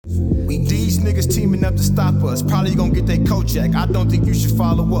niggas teaming up to stop us. Probably gonna get they Kojak. I don't think you should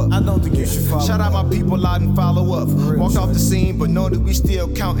follow up. Shout out my people out and follow up. Walk off the scene, but know that we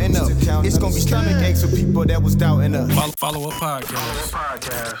still counting up. It's gonna be stomach aches for people that was doubting us. Follow Up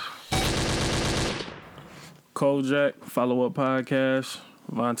Podcast. Kojak, Follow Up Podcast.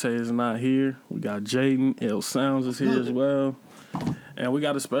 Vontae is not here. We got Jaden. L Sounds is here as well. And we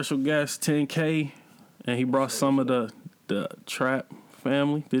got a special guest, 10K. And he brought some of the trap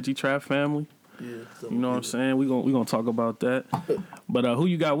family, Digi-Trap family. Yeah, you know what I'm saying? We gonna talk about that. But who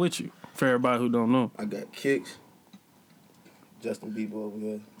you got with you? For everybody who don't know. I got Kicks. Justin Bieber over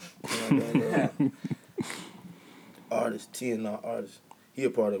here. And I got artist, TNR artist. He a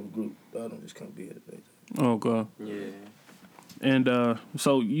part of a group. I don't just come be here today. Okay. Yeah. And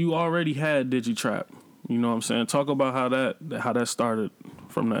so you already had Digi-Trap. You know what I'm saying? Talk about how that started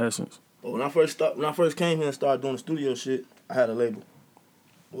from the essence. Well, when I first came here and started doing the studio shit, I had a label.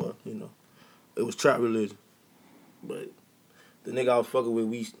 Well, it was Trap Religion. But the nigga I was fucking with,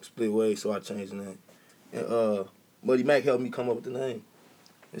 we split ways, so I changed the name. And Muddy Mac helped me come up with the name.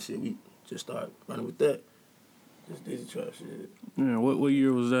 And shit, we just started running with that. Just Digi-Trap shit. Yeah, what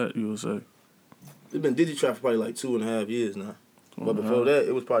year was that, you would say? It's been Digi-Trap for probably like 2.5 years now. But before that,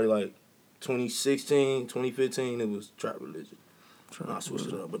 it was probably like 2016, 2015, it was Trap Religion. I switched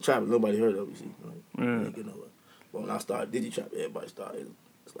it up. But Trap, nobody heard of it, see. Ain't get nowhere. But when I started Digi-Trap, everybody started.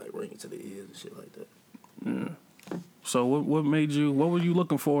 It's like ringing to the ears and shit like that. Yeah. So what were you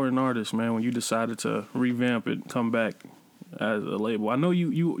looking for in an artist, man, when you decided to revamp it, come back as a label? I know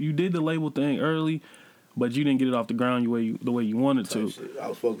you did the label thing early, but you didn't get it off the ground the way you wanted to. Shit. I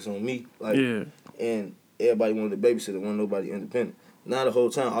was focused on me. Yeah. And everybody wanted a babysitter, wasn't nobody independent. Now the whole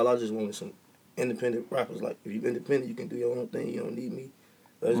time, all I just wanted some independent rappers. Like, if you independent, you can do your own thing. You don't need me.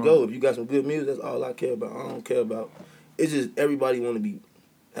 Let's go. If you got some good music, that's all I care about. I don't care about. It's just everybody want to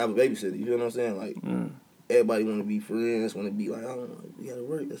have a babysitter. You feel what I'm saying? Like, everybody want to be friends. Want to be like, I don't know, we gotta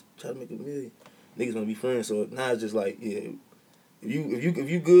work. Let's try to make $1 million. Niggas want to be friends. So now it's just like, yeah, if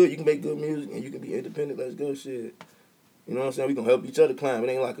you good, you can make good music and you can be independent. Let's go, shit. You know what I'm saying? We gonna help each other climb. It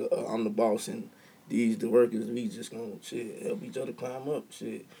ain't like I'm the boss and these the workers. We just gonna help each other climb up.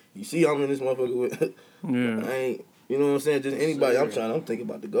 Shit. You see, I'm in this motherfucker with. Yeah. I ain't. You know what I'm saying? Just anybody. I'm thinking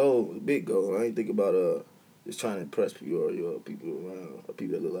about the goal, the big goal. I ain't thinking about just trying to impress people or people around, or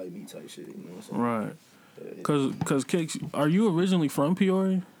people that look like me type shit. You know what I'm saying? Right. Cause Kicks, are you originally from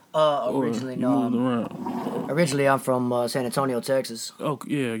Peoria? Originally, no. Originally, I'm from San Antonio, Texas. Oh,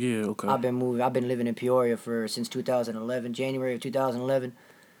 yeah, okay. I've been living in Peoria since 2011, January of 2011.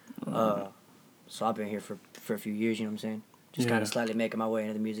 So I've been here for a few years. You know what I'm saying? Just kind of slightly making my way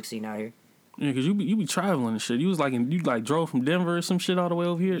into the music scene out here. Yeah, cause you be traveling and shit. You was like you drove from Denver or some shit all the way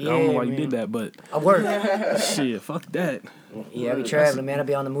over here. Yeah, I don't know why you did that, but I work. Shit, fuck that. Yeah, I be traveling, man. I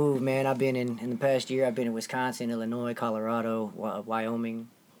be on the move, man. I've been in the past year. I've been in Wisconsin, Illinois, Colorado, Wyoming.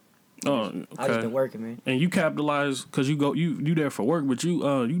 Oh, okay. I just been working, man. And you capitalize because you there for work, but you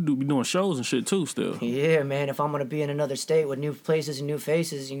do be doing shows and shit too still. Yeah, man. If I'm gonna be in another state with new places and new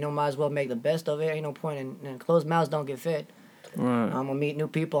faces, might as well make the best of it. Ain't no point in closed mouths don't get fed. Right. I'm gonna meet new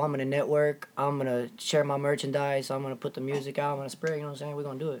people. I'm gonna network. I'm gonna share my merchandise. I'm gonna put the music out. I'm gonna spread. You know what I'm saying? We're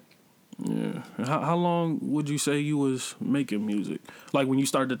gonna do it. Yeah. How long would you say you was making music? Like when you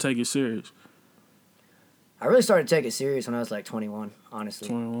started to take it serious? I really started to take it serious when I was like 21, honestly.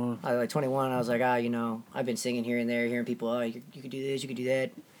 21. I was like 21, I was like, I've been singing here and there, hearing people, you could do this, you could do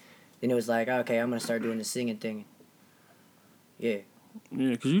that. Then it was like, okay, I'm going to start doing the singing thing. Yeah. Yeah,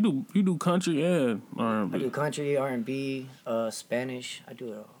 because you do country and R&B. I do country, R&B, Spanish. I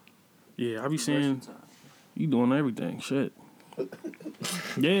do it all. Yeah, I be seeing you doing everything. Shit.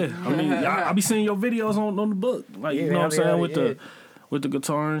 Yeah, I mean, I be seeing your videos on the book. Like, you know what I'm saying? With the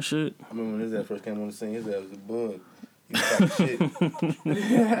guitar and shit. I remember when his dad first came on the scene, his dad was a bug. He was talking shit.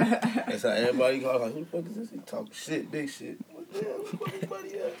 That's how everybody goes, like, who the fuck is this? He talking shit, big shit. What the hell?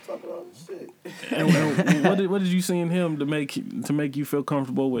 Everybody else talking all this shit. And what did you see in him to make you feel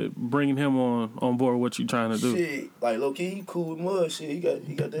comfortable with bringing him on board what you trying to do? Shit, like low key, he cool with mud. Shit, he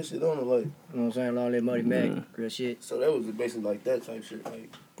got that shit on him, like. You know what I'm saying? Long live Muddy Mac, real shit. So that was basically like that type shit, like.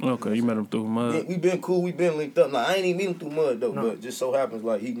 Okay, you met him through mud. We been cool, we been linked up. Now I ain't even meet him through mud though, but just so happens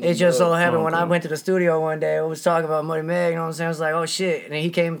like he. It just so happened when I went to the studio one day, I was talking about Muddy Mac. You know what I'm saying? I was like, oh shit, and then he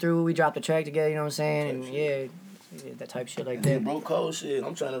came through. We dropped the track together. You know what I'm saying? And yeah, that type of shit like that. Bro, cold shit.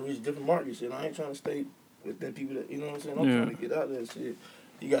 I'm trying to reach different markets. Shit, I ain't trying to stay with them people that I'm saying. I'm trying to get out of that shit.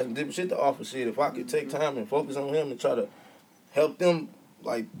 You got some different shit to offer. Shit, if I could take time and focus on him and try to help them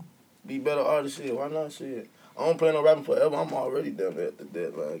like be better artists, shit, why not? Shit. I don't plan on rapping forever. I'm already down there at the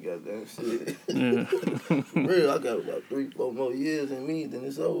deadline, goddamn shit. Yeah. For real, I got about 3-4 more years in me, then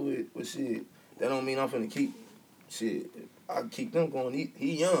it's over with. But shit, that don't mean I'm finna keep shit. I keep them going.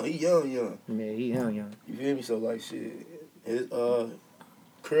 He young. Yeah, he young. You feel me? So like shit. His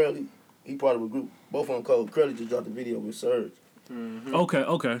Curly, he part of a group. Both on cold. Curly just dropped a video with Surge. Okay.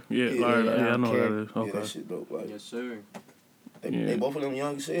 Yeah. All right. Yeah, I know what that is. Okay. Yeah, that shit dope. Like, Yes, sir. They both of them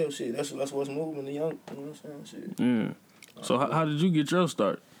young as hell. Shit, that's what's moving the young. You know what I'm saying? Shit. Yeah. So how did you get your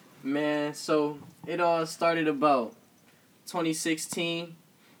start? Man, so it all started about 2016.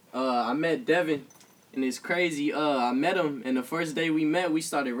 I met Devin, and it's crazy. I met him, and the first day we met, we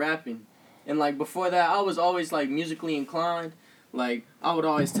started rapping. And, like, before that, I was always, like, musically inclined. Like, I would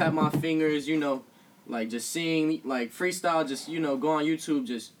always tap my fingers, you know, like, just sing, like, freestyle, just, you know, go on YouTube,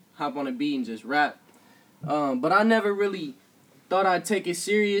 just hop on a beat and just rap. But I never really thought I'd take it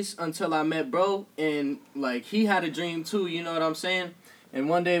serious until I met bro, and, like, he had a dream, too, you know what I'm saying? And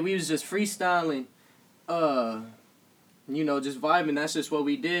one day we was just freestyling, you know, just vibing. That's just what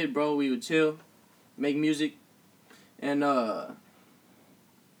we did, bro. We would chill, make music, and I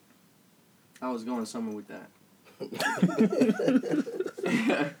was going somewhere with that.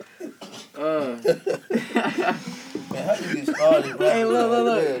 Man, how you get started, bro? Hey,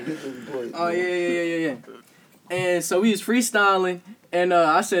 look. Yeah, get this boy. Oh yeah. And so we was freestyling, and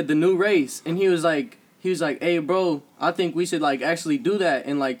I said the new race, and he was like, hey bro, I think we should like actually do that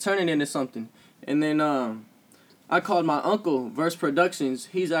and like turn it into something. And then I called my uncle, Verse Productions.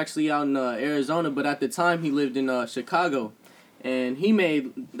 He's actually out in Arizona, but at the time he lived in Chicago. And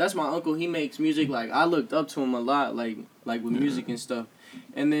that's my uncle, he makes music. Like, I looked up to him a lot, like with music and stuff.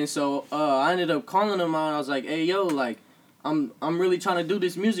 And then so I ended up calling him out, and I was like, hey yo, like, I'm really trying to do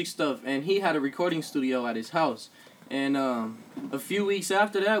this music stuff. And he had a recording studio at his house. And a few weeks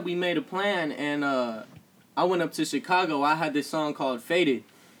after that, we made a plan, and I went up to Chicago. I had this song called Faded.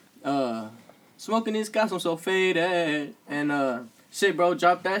 Smoking this gas, I'm so faded. And shit, bro,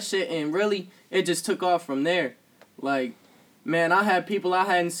 dropped that shit, and really, it just took off from there. Like, man, I had people I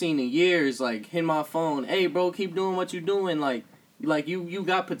hadn't seen in years, like, hit my phone. Hey, bro, keep doing what you're doing. Like you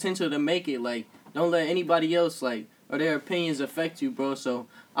got potential to make it. Like, don't let anybody else, like, or their opinions affect you, bro. So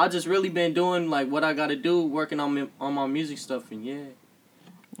I just really been doing, like, what I got to do, working on my music stuff, and yeah.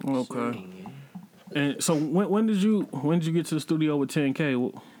 Okay. And so when did you get to the studio with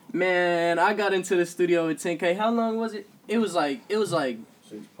 10K? Man, I got into the studio with 10K. How long was it? It was like.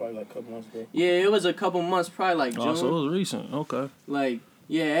 So it's probably like a couple months ago. Yeah, it was a couple months, probably like June. Oh, so it was recent. Okay. Like,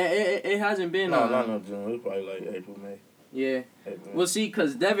 yeah, it hasn't been. No, not June. It was probably like April, May. Yeah. April, Well, see,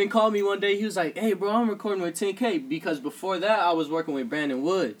 because Devin called me one day. He was like, hey, bro, I'm recording with 10K. Because before that, I was working with Brandon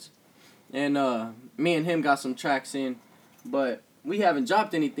Woods. And me and him got some tracks in. But we haven't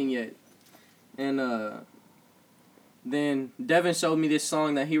dropped anything yet. And then Devin showed me this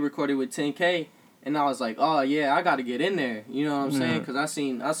song that he recorded with 10K. And I was like, oh, yeah, I got to get in there. You know what I'm saying? Because I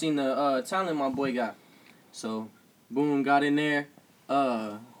seen the talent my boy got. So, boom, got in there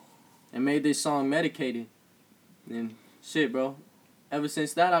and made this song Medicated. And shit, bro. Ever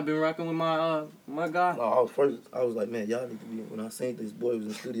since that, I've been rocking with my guy. No, I was like, man, y'all need to be, when I seen this boy was in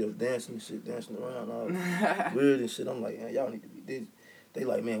the studio dancing and shit, dancing around, all weird and shit. I'm like, man, y'all need to be this. They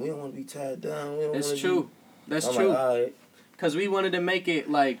like, man, we don't want to be tied down. That's true. That's I'm true. like, all right. Because we wanted to make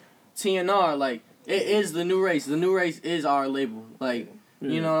it like TNR, like, it is the new race. The new race is our label. Like,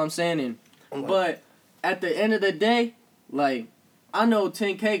 you know what I'm saying? And, but at the end of the day, like, I know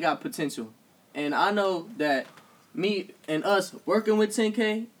 10K got potential. And I know that me and us working with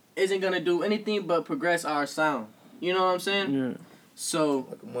 10K isn't going to do anything but progress our sound. You know what I'm saying? Yeah. So.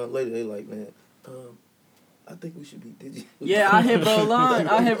 Like a month later, they like, man, I think we should be Digi. Yeah, I hit bro line.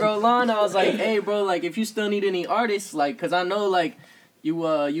 I was like, hey, bro, like, if you still need any artists, like, because I know, like, you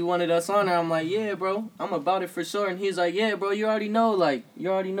wanted us on there. I'm like, yeah, bro, I'm about it for sure. And he's like, yeah, bro, you already know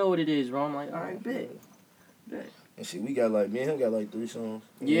what it is, bro. I'm like, all right, bet. And shit, we got like, me and him got like 3 songs.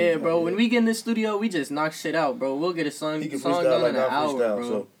 Yeah, bro, when we get in the studio, we just knock shit out, bro. We'll get a song He can done freestyle in like an I hour, freestyle, bro.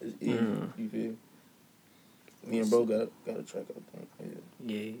 so it's easy. You feel? Me and bro got a track, I think.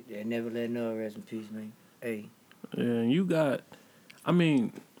 Yeah, they never let no rest in peace, man. Hey. Yeah, and you got, I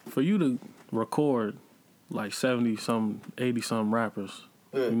mean, for you to record like 70-some, 80-some rappers,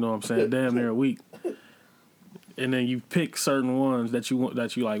 you know what I'm saying, damn near a week, and then you pick certain ones that you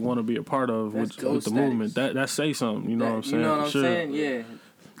like want to be a part of with the movement. That say something, you know what I'm saying? You know what I'm saying? Yeah.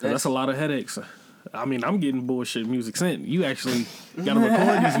 That's a lot of headaches. I mean, I'm getting bullshit music sent. You actually got to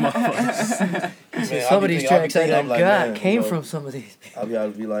record these motherfuckers. Man, some of these tracks I got man, came from some of these. I'll be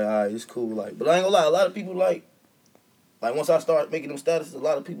able to be like, all right, it's cool. Like, but I ain't gonna lie, a lot of people like once I start making them statuses, a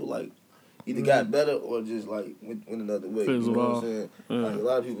lot of people like either got better or just like went another way. Fizzled You know what off. I'm saying? Yeah. Like a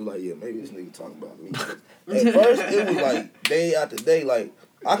lot of people like, yeah, maybe this nigga talking about me. At first, it was like day after day. Like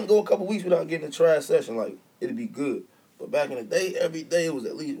I can go a couple weeks without getting a trash session. Like it'd be good. But back in the day, every day it was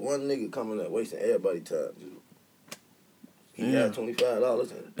at least one nigga coming up wasting everybody's time. He had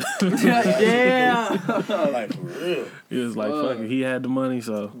 $25. Yeah. Like for real. He was like, fuck it. He had the money,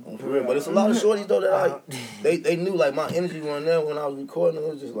 so. For real. But it's a lot of shorties though that like they knew like my energy wasn't there when I was recording. It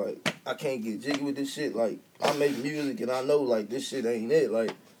was just like I can't get jiggy with this shit. Like I make music and I know like this shit ain't it.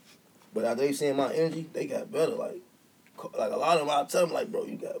 Like, but after they seeing my energy, they got better. Like a lot of them, I tell them like, bro,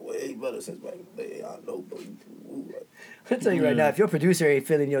 you got way better since back in the day. I know, bro. You like, I'll tell you right now, if your producer ain't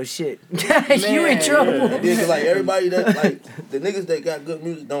feeling your shit, you in trouble. yeah, cause like everybody that like the niggas that got good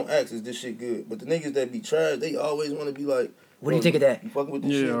music don't ask is this shit good, but the niggas that be trash, they always want to be like, what do you think of that? You fucking with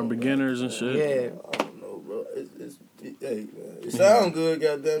this shit? Or beginners and shit. Yeah. I don't know, bro. Hey, man, it sound good,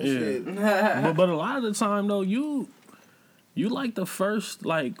 goddamn shit. but a lot of the time though, you like the first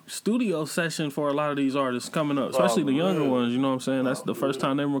like studio session for a lot of these artists coming up, especially the younger ones. You know what I'm saying? That's the first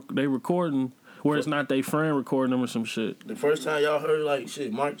time they recording. Where it's not they friend recording them or some shit. The first time y'all heard like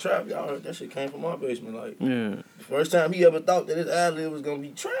shit, Mark Trap, y'all heard that shit came from my basement. Like Yeah. the first time he ever thought that his ad-lib was gonna be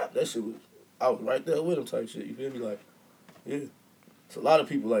trap, that shit was I was right there with him type shit. You feel me? Like, yeah. It's a lot of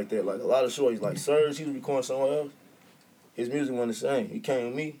people like that. Like a lot of shorties. Like Serge, he was recording somewhere else. His music wasn't the same. He came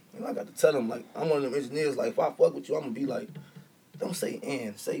with me, and I got to tell him like I'm one of them engineers. Like if I fuck with you, I'm gonna be like, don't say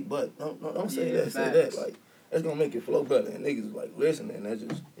and, say but. Don't say that. Say that. Like. That's gonna make it flow better, and niggas like listening. And that's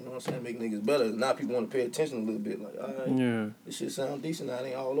just, you know what I'm saying, make niggas better. Now people want to pay attention a little bit. Like, all right, this shit sound decent. Now it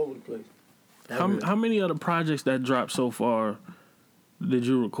ain't all over the place. How many of the projects that dropped so far did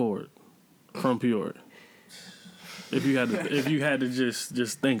you record from Peoria? If you had to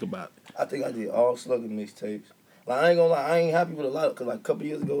just think about it. I think I did all Slugger mixtapes. Like I ain't gonna lie, I ain't happy with a lot cause like a couple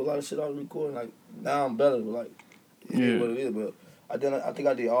years ago, a lot of shit I was recording. Like now I'm better, but like it is what it is. But I think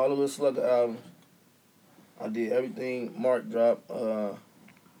I did all of the Slugger albums. I did everything Mark dropped.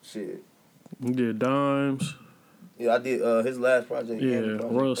 Shit. You did Dimes. Yeah, I did his last project. Yeah,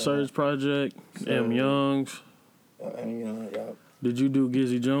 Royal Surge Project. M. Young's. M. Young, yeah. Did you do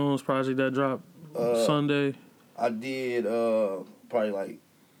Gizzy Jones project that dropped Sunday? I did probably like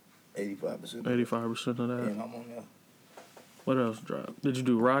 85%. 85% of that. Yeah, I'm on there. What else dropped? Did you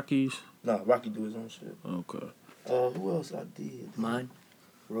do Rockies? Nah, Rocky do his own shit. Okay. Who else I did? Mine.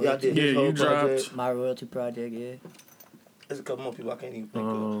 Royalty. Yeah, I did his whole you project. dropped. My royalty project, yeah. There's a couple more people I can't even think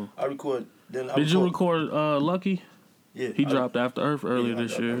of. I record. Did you record Lucky? Yeah. He dropped After Earth earlier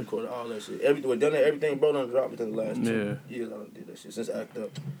this year. I recorded all that shit. Everything bro done dropped within the last 2 years. I done did that shit since Act Up.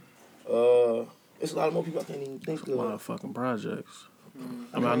 It's a lot of more people I can't even think of. A lot of fucking projects.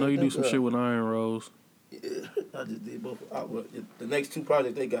 I mean, I know you do some shit with Iron Rose. Yeah, I just did both. The next 2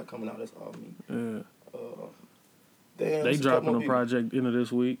 projects they got coming out, that's all me. Yeah. Damn, they dropping a project into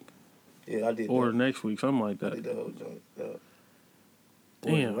this week. Yeah, I did. Or next week, something like that. I did the whole joint.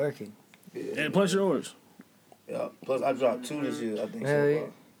 Damn. Working. Yeah. And plus yours. Yeah. Plus I dropped 2 this year, I think. Hell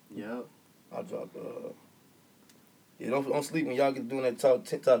so Yep. I dropped. Yeah, don't sleep when y'all get doing that top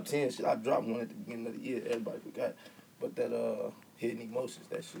 10 shit. I dropped one at the beginning of the year. Everybody forgot, but that Hidden Emotions,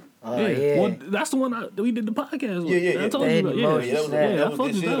 that shit. Yeah. Well, that's the one we did the podcast with. Yeah. I told you about. That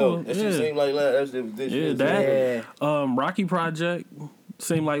was this year though. That shit seemed like last. That was this year. That. Rocky Project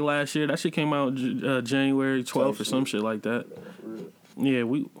seemed like last year. That shit came out January 12th or some shit like that. Yeah,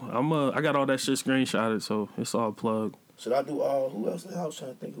 I got all that shit screenshotted, so it's all plugged. Should I do all? Who else? I was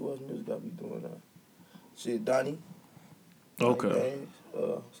trying to think who else music I be doing now. Shit, Donnie. Okay.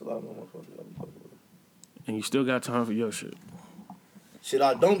 It's a lot more motherfuckers I be fucking with. And you still got time for your shit. Shit,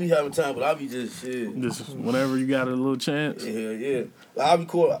 I don't be having time, but I be just shit. Just whenever you got a little chance. Yeah. Like I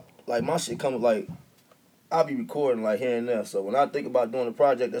record, like my shit comes like, I be recording like here and there. So when I think about doing a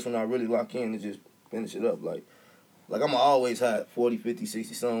project, that's when I really lock in and just finish it up. Like I'm always have 40, 50,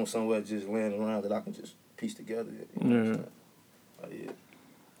 60 songs somewhere just laying around that I can just piece together. You know yeah.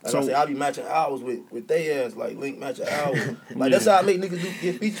 Like I say, I be matching hours with they ass, like link matching hours. Like that's how I make niggas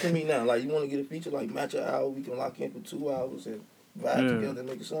get features from me now. Like you want to get a feature, like match an hour, we can lock in for 2 hours and vibe together and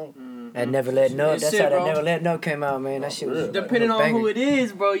make a song. That Never Let Know. That's how that Never Let Know came out, man. That shit was depending like, on who it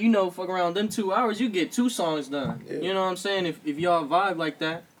is, bro. You know, fuck around them 2 hours, you get 2 songs done. Yeah. You know what I'm saying? If y'all vibe like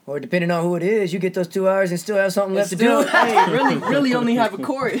that. Or depending on who it is, you get those 2 hours and still have something left to do. Hey, really only have a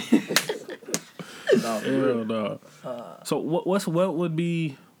chord. No. So what would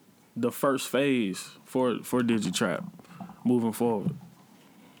be the first phase for DigiTrap moving forward?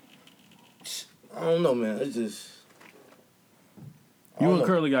 I don't know, man. It's just You and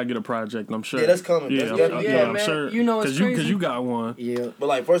Curly gotta get a project. I'm sure. Yeah, that's coming. Yeah, Yeah, I'm man. sure. You know it's because crazy. you got one. Yeah. But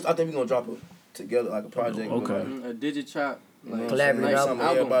like first, I think we're gonna drop it together like a project. Okay. With, like, A Digitrap. you know what I'm Collaborative saying? Like, album. some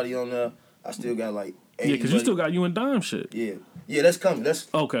of everybody on there. I still got like. Yeah, because you still got you and Dime shit. Yeah, yeah, that's coming. That's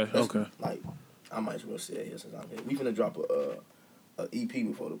Okay. Like, I might as well say it here since I'm here. We finna drop a EP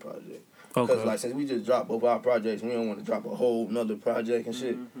before the project. Okay. Because like since we just dropped both our projects, we don't want to drop a whole nother project and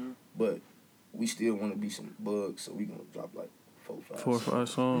shit. But we still want to be some bugs, so we gonna drop like 4 or 5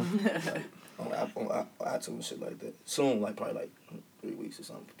 songs. on iTunes and shit like that. Soon, like probably like 3 weeks or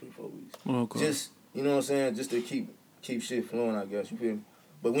something, 3-4 weeks. Okay. Just you know what I'm saying, just to keep shit flowing, I guess. You feel me?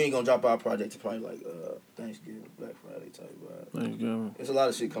 But we ain't gonna drop our project to probably like Thanksgiving, Black Friday type vibe. Thanksgiving. There's a lot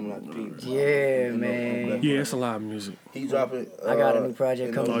of shit coming out. Yeah, on man. Black Yeah, Friday. it's a lot of music. He dropping. I got a new project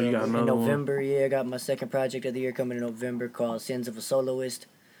in coming Oh, you got November. in another one? November. Yeah, I got my second project of the year coming in November called Sins of a Soloist.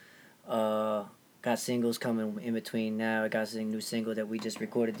 Got singles coming in between now. I got a new single that we just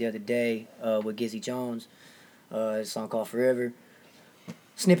recorded the other day with Gizzy Jones. It's a song called Forever.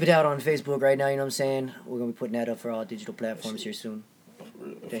 Snip it out on Facebook right now, you know what I'm saying? We're going to be putting that up for all digital platforms here soon.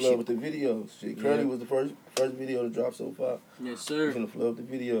 Flood with the videos. Shit, Curly was the first video to drop so far. Yes, We sir. finna flood with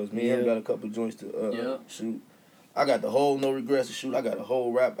the videos. Me and him got a couple joints to Yeah. shoot. I got the whole No Regrets to shoot. I got a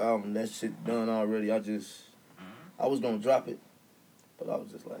whole rap album. That shit done already. I was gonna drop it, but I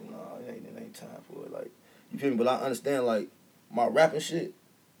was just like, nah, it ain't time for it. Like, you feel me? But I understand, like, my rapping shit,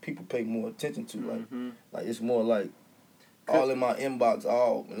 people pay more attention to. Like it's more like all in my inbox.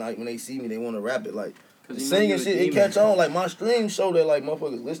 All like when they see me, they want to rap it. Like the singing shit, it catch on. Like my streams show that like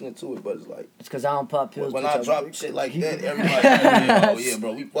motherfuckers listening to it, but it's like It's because I don't pop pills. when bitch, I drop shit like that, everybody, oh yeah,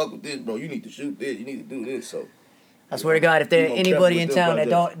 bro, we fuck with this, bro. You need to shoot this. You need to do this. So I swear to God, if there You gonna anybody careful in with town them that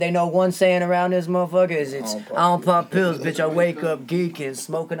about don't, they know one saying around this motherfucker is it's I don't pop pills, bitch. I wake up geeking,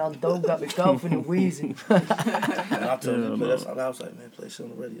 smoking on dope, got me coughing and wheezing. and I told him to play that song. I was like, man, play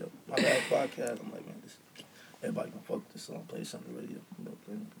something on the radio. My last podcast, I'm like, man, everybody gonna fuck with this song. Play something on the radio.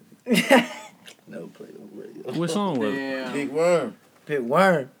 Never play it on the radio. What song was it? Damn. Big Worm. Big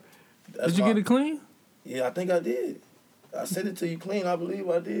worm. That's Did you get it clean? Yeah, I think I did. I sent it to you clean. I believe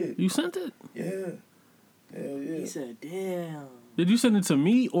I did. You sent it? Yeah. Hell yeah. He said, damn. Did you send it to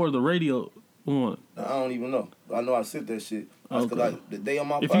me or the radio one? I don't even know. I know I sent that shit. That's 'cause, Okay. like, the day on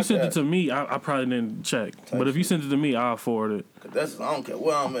my If podcast. you sent it to me, I probably didn't check. But if you sent it to me, I'll forward it. I don't care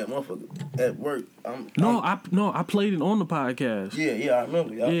where I'm at, motherfucker. At work. I played it on the podcast. Yeah, I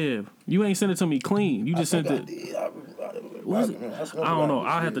remember. Yeah, you ain't sent it to me clean. You just sent it. Was it? I don't know.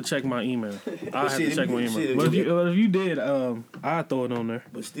 I'll have to check my email. I'll have to check my email. But if you did, I'll throw it on there.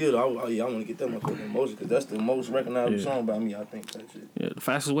 But still, I want to get that motherfucking emotion because that's the most recognizable song by me. I think that shit. Yeah, the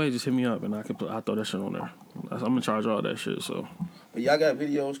fastest way, just hit me up and I'll throw that shit on there. I'm in charge of all that shit. So. But y'all got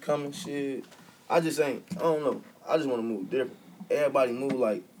videos coming, shit. I just ain't. I don't know. I just want to move different. Everybody move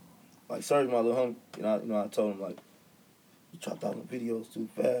like Serge, my little homie. You know, I told him like, you chopped out the videos too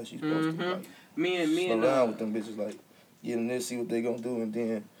fast. You supposed to like Me and slow down with them bitches, like get them there, see what they gonna do, and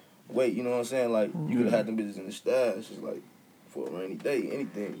then wait. You know what I'm saying? Like you could have had them bitches in the stash, just like for a rainy day,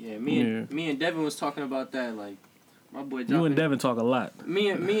 anything. Yeah, me and Devin was talking about that. Like my boy. You and Devin talk a lot. Me,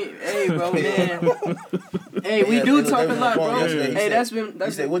 hey, bro, man. Hey, we do talk a lot, bro. Hey, that's been.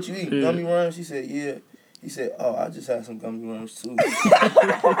 He said, "What you eat? Yeah. Gummy worms?" He said, "Yeah." He said, "Oh, I just had some gummy worms too."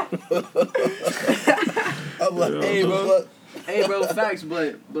 I'm like, Hey, bro. what? Hey, bro, facts.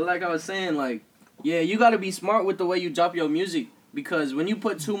 But like I was saying, like, yeah, you gotta be smart with the way you drop your music because when you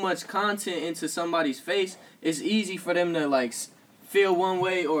put too much content into somebody's face, it's easy for them to like feel one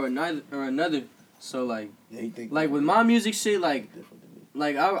way or another. So like, like with my music shit, like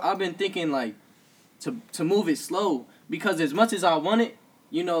I've been thinking like to move it slow because as much as I want it,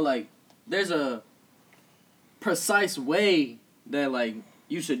 you know, like there's a precise way that like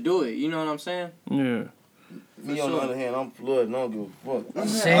you should do it. You know what I'm saying? Yeah. Me on the other hand, I'm flooded. I don't give a fuck. I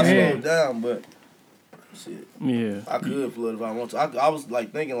Same slow here. down, but shit, Yeah. I could flood if I want to. I was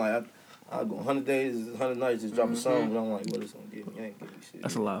like thinking like I'll go 100 days, 100 nights, just drop a song, but I'm like, what is gonna get me? It ain't getting me shit.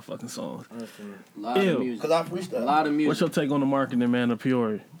 That's a lot of fucking songs. A lot of music. Cause I freestyle. A lot of music. What's your take on the marketing, man, of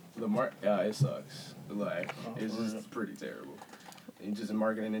Peoria? It sucks. Like, it's just pretty terrible. And just in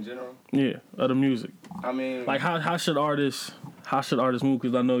marketing in general. Yeah, of the music. I mean, Like how should artists move?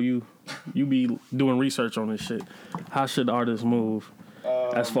 Because I know you be doing research on this shit. How should artists move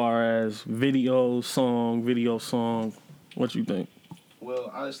as far as video song? What you think?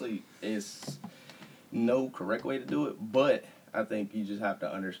 well, honestly, it's no correct way to do it, but I think you just have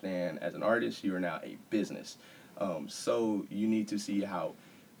to understand as an artist, you are now a business. So you need to see how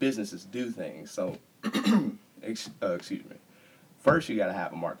businesses do things. So, excuse me. First, you got to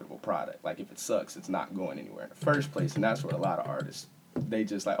have a marketable product. Like, if it sucks, it's not going anywhere in the first place, and that's what a lot of artists they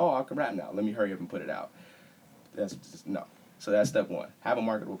just like, oh, I can rap now. Let me hurry up and put it out. That's just no. So that's step one. Have a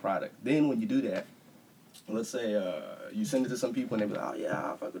marketable product. Then when you do that, let's say you send it to some people and they be like, oh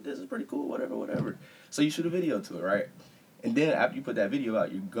yeah, I fuck with this. It's pretty cool. Whatever. So you shoot a video to it, right? And then after you put that video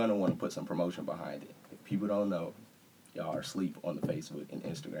out, you're gonna want to put some promotion behind it. If people don't know, y'all are asleep on the Facebook and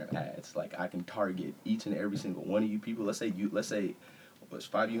Instagram ads. Like I can target each and every single one of you people. Let's say there's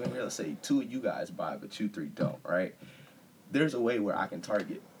 5 of you in here. Let's say 2 of you guys buy, but you 3 don't, right? There's a way where I can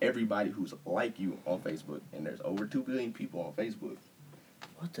target everybody who's like you on Facebook, and there's over 2 billion people on Facebook.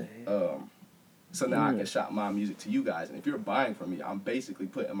 What the hell? So now I can shop my music to you guys, and if you're buying from me, I'm basically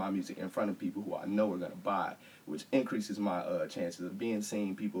putting my music in front of people who I know are gonna buy, which increases my chances of being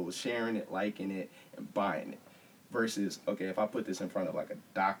seen, people sharing it, liking it, and buying it. Versus, okay, if I put this in front of like a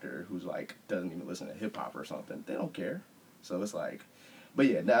doctor who's like doesn't even listen to hip hop or something, they don't care. So it's like, but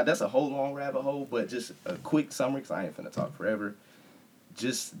yeah, now that's a whole long rabbit hole. But just a quick summary, because I ain't finna talk forever.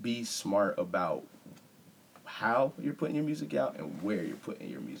 Just be smart about how you're putting your music out and where you're putting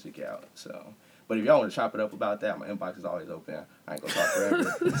your music out. So, but if y'all want to chop it up about that, my inbox is always open. I ain't gonna talk forever.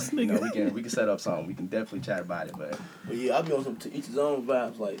 You know, we can set up something. We can definitely chat about it. But yeah, I be on some to each his own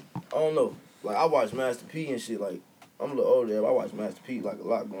vibes. Like I don't know. Like I watch Master P and shit. Like I'm a little older, but I watched Master P like a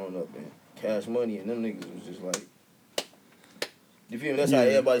lot growing up, and Cash Money and them niggas was just like. You feel me? That's how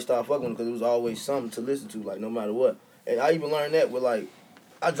everybody started fucking with, because it was always something to listen to, like, no matter what. And I even learned that with, like,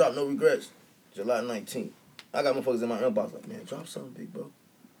 I dropped No Regrets, July 19th. I got motherfuckers in my inbox like, man, drop something, big bro.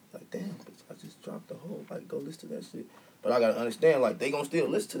 Like, damn, bitch, I just dropped the whole, like, go listen to that shit. But I gotta understand, like, they gonna still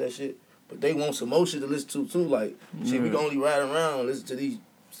listen to that shit, but they want some more shit to listen to, too. Like, shit, we can only ride around and listen to these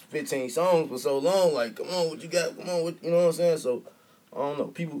 15 songs for so long. Like, come on, what you got? Come on, what, you know what I'm saying? So, I don't know.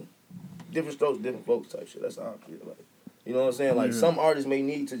 People, different strokes, different folks type shit. That's how I feel, like. You know what I'm saying? Like, some artists may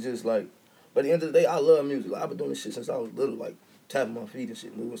need to just, like... But at the end of the day, I love music. Like, I've been doing this shit since I was little, like, tapping my feet and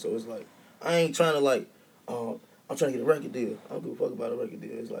shit, moving. So it's like, I ain't trying to, like, I'm trying to get a record deal. I don't give a fuck about a record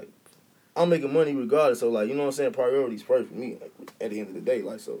deal. It's like, I'm making money regardless. So, like, you know what I'm saying? Priorities first for me, like, at the end of the day.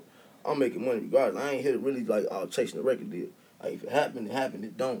 Like, so, I'm making money regardless. I ain't here to really, like, chasing a record deal. Like, if it happened, it happened.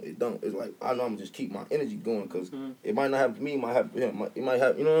 It don't. It's like, I know I'm going to just keep my energy going, because it might not happen for me. It might happen for him. It might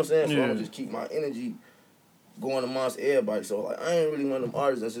happen, you know what I'm saying? So, I'm going to just keep my energy going amongst everybody. So, like, I ain't really one of them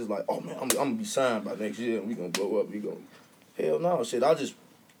artists that's just like, oh, man, I'm going to be signed by next year and we going to blow up. Hell no, shit.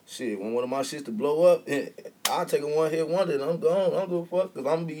 When one of my shits to blow up, I'll take a one-hit wonder and I'm gone. I don't give a fuck,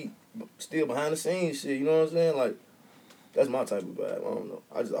 because I'm going to be still behind the scenes shit. You know what I'm saying? Like, that's my type of vibe. I don't know.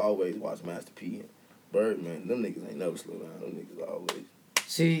 I just always watch Master P and Birdman. Them niggas ain't never slow down. Them niggas always.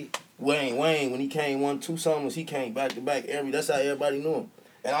 See, Wayne, when he came 1-2 summers, he came back to back. That's how everybody knew him.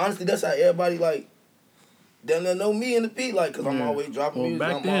 And honestly, that's how everybody, like, down there know me in the beat, like, because I'm always dropping music.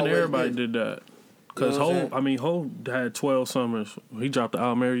 Back then, everybody did that. Because Hov had 12 summers. He dropped the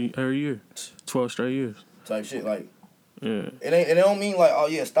album every year. 12 straight years. Type shit, like. Yeah. It don't mean like, oh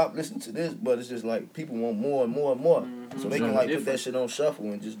yeah, stop listening to this, but it's just like people want more and more and more. So they can like put that shit on shuffle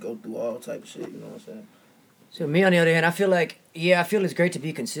and just go through all type of shit, you know what I'm saying? So me on the other hand, I feel it's great to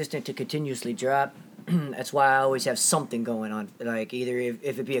be consistent, to continuously drop. That's why I always have something going on. Like either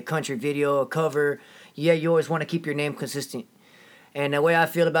if it be a country video, a cover, you always want to keep your name consistent. And the way I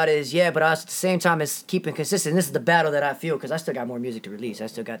feel about it is, but at the same time as keeping consistent, this is the battle that I feel, because I still got more music to release. I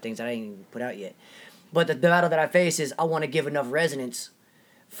still got things that I ain't even put out yet. But the battle that I face is I want to give enough resonance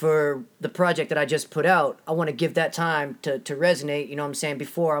for the project that I just put out. I want to give that time to resonate, you know what I'm saying,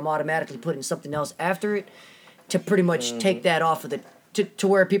 before I'm automatically putting something else after it, to pretty much take that off of to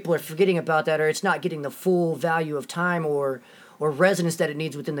where people are forgetting about that, or it's not getting the full value of time or resonance that it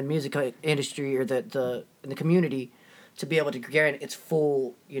needs within the music industry or in the community to be able to guarantee its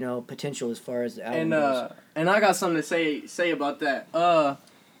full, potential as far as the album goes. And I got something to say about that.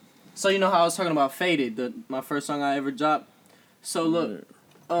 So you know how I was talking about Faded, my first song I ever dropped? So look,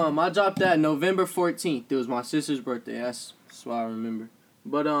 I dropped that November 14th. It was my sister's birthday. That's why I remember.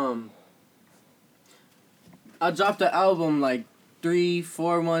 But I dropped the album like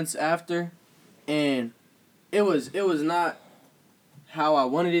 3-4 months after, and it was not how I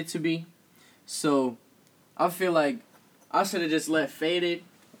wanted it to be. So I feel like I should have just let Faded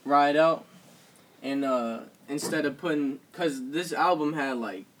ride out, and instead of because this album had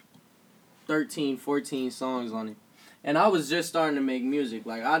like 13, 14 songs on it. And I was just starting to make music.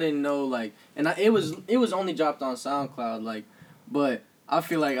 Like, I didn't know, like... And it was only dropped on SoundCloud, like... But I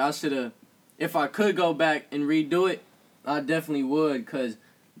feel like I should have... If I could go back and redo it, I definitely would. Because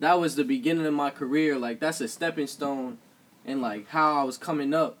that was the beginning of my career. Like, that's a stepping stone in, like, how I was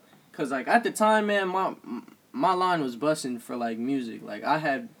coming up. Because, like, at the time, man, my line was busting for, like, music. Like, I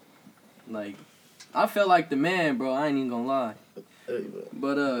had... Like... I felt like the man, bro. I ain't even gonna lie. Hey, man.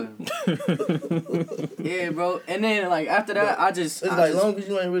 But yeah, bro. And then like after that, It's like long as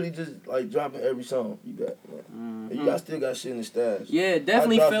you ain't really just like dropping every song you got, man. And you still got shit in the stash. Yeah,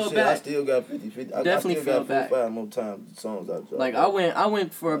 definitely fell back. I still got 50. I Definitely still got fell back. 45 more times the songs I dropped. Like I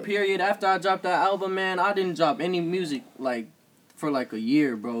went for a period after I dropped that album, man. I didn't drop any music like for like a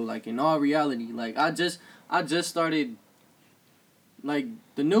year, bro. Like in all reality, like I just started. Like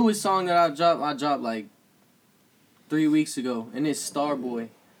the newest song that I dropped like 3 weeks ago, and it's Starboy,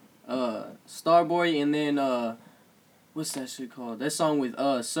 and then what's that shit called? That song with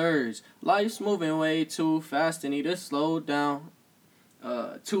Surge. Life's moving way too fast, and need to slow down.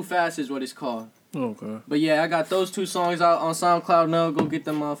 Too Fast is what it's called. Okay. But yeah, I got those 2 songs out on SoundCloud now. Go get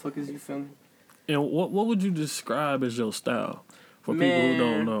them motherfuckers. You feel me? And what would you describe as your style for people who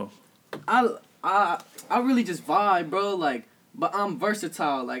don't know? I really just vibe, bro. Like, but I'm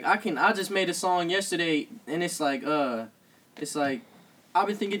versatile. Like I just made a song yesterday, and it's like I've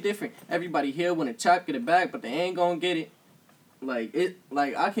been thinking different. Everybody here wanna trap, get it back, but they ain't gonna get it.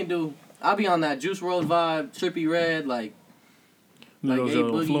 I'll be on that Juice WRLD vibe, Trippie Redd, like Those A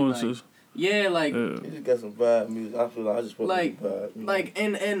Boogie, influences. You just got some vibe music. I feel like I just put like vibe. like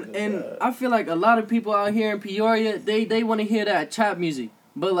and I feel like a lot of people out here in Peoria, they want to hear that trap music,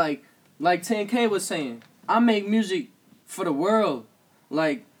 but like 10K was saying, I make music for the world.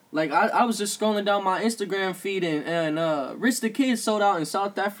 Like I was just scrolling down my Instagram feed and Rich the Kid sold out in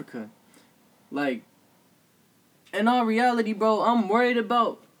South Africa. Like, in all reality, bro, I'm worried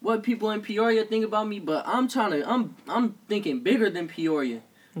about what people in Peoria think about me, but I'm thinking bigger than Peoria.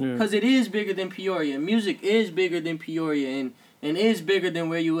 Yeah. Cause it is bigger than Peoria. Music is bigger than Peoria and is bigger than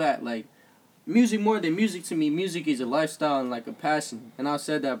where you at. Like, music more than music to me. Music is a lifestyle and like a passion. And I've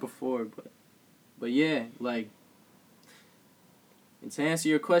said that before, but yeah, like. And to answer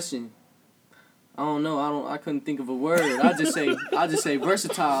your question, I don't know. I couldn't think of a word. I just say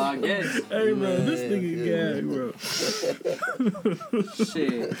versatile, I guess. Hey man, this nigga bro.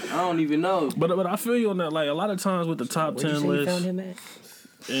 Shit, I don't even know. But I feel you on that. Like a lot of times with the top Where'd 10 you say you list, found him at?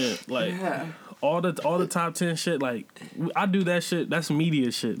 yeah, like all the top 10 shit. Like I do that shit. That's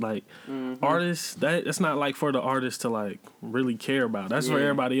media shit. Like artists, that's not like for the artists to like really care about. That's for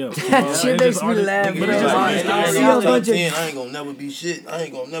everybody else. That shit It's makes just me artists- laugh, but bro. it's just I artists. ain't see a top bunch of- 10. I ain't gonna never be shit. I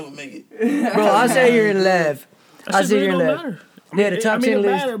ain't gonna never make it. Bro, I sit here and laugh. That I shit sit really here and don't laugh. matter. Yeah, the top 10 it list.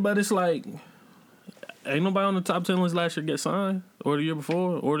 matter, but it's like ain't nobody on the top 10 list last year get signed or the year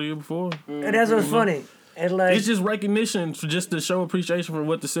before or the year before. And that's what's funny. And like, It's just recognition for just to show appreciation for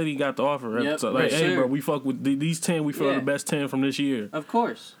what the city got to offer. Yep, So like, for hey, sure. bro, we fuck with these 10. We feel Yeah. the best 10 from this year. Of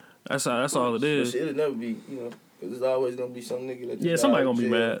course. That's all it But is. shit, it'll never be, cause there's always gonna be some nigga that Yeah, just somebody got out gonna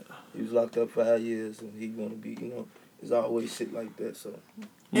of be jail. mad. He was locked up 5 years and he gonna be, there's always shit like that. So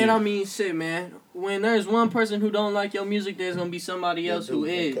And I mean, shit, man. When there's one person who don't like your music, there's gonna be somebody else who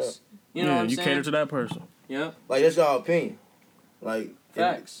dude, is. You know Yeah, what I'm you saying? cater to that person. Yep. like that's y'all opinion. Like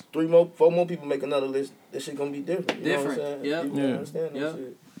Facts. if 4 more people make another list, this shit gonna be different. You know what I'm Different, saying? yep. People Yeah. understand that Yep. shit.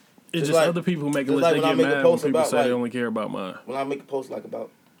 It's Just just like- other people who make a just list. like They when I get make a mad when post people about, say they like- only care about mine. When I make a post like about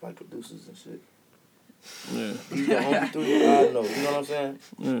like producers and shit, Yeah. these the only 3 I know. You know what I'm saying?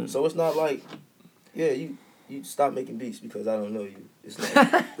 Yeah. So it's not like, yeah, you stop making beats because I don't know you. It's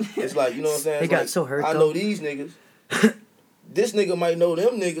like you know what I'm saying? They It's got like, so hurt, I though. know these niggas. This nigga might know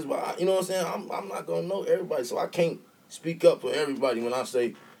them niggas, but you know what I'm saying? I'm not gonna know everybody, so I can't speak up for everybody when I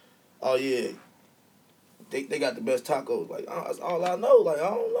say, oh yeah, they got the best tacos. Like that's all I know. Like I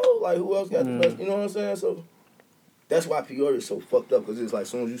don't know. Like who else got the best? You know what I'm saying? So that's why Peoria is so fucked up, because it's like as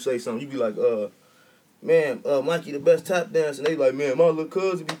soon as you say something, you be like, man, Mikey the best tap dancer. And they like, man, my little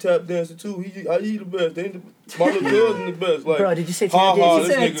cousin be tap dancing too. He the best. My little cousin the best. Like, bro, did you say ha, tap ha, dance? He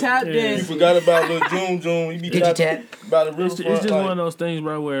this said nigga- tap Yeah. you dance. forgot about little June. He be Did you tapping tap? by the It's riverfront. just like, one of those things,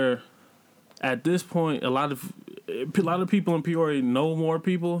 bro, where at this point, a lot of people in Peoria know more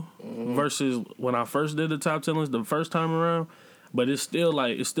people versus when I first did the top 10 list the first time around. But it's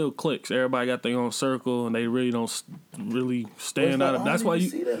still clicks. Everybody got their own circle, and they really don't really stand out. That's why you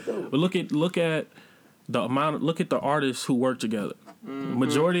see that though. but look at the artists who work together.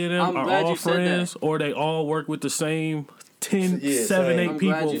 Majority of them I'm are glad all you said friends, or they all work with the same 10, Yeah, 7, same. 8 I'm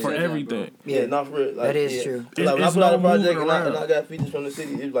glad people you for said that, everything. Yeah, not for real. Like, That is yeah. true. So, like, when I It's put out a no project moving and around. I got features from the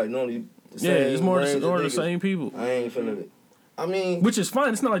city, it's like normally the same. Yeah, it's more range of the niggas. same people. I ain't finna it. I mean, Which is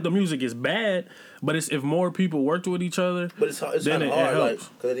fine. It's not like the music is bad, but it's if more people worked with each other. but it's hard. It's Then kind of it hard, like, helps.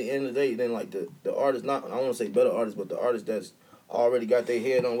 because at the end of the day, then like the artist, not I want to say better artists, but the artist that's already got their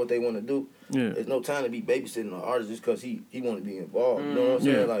head on what they want to do. Yeah, There's no time to be babysitting an artist just because he want to be involved. You know what I'm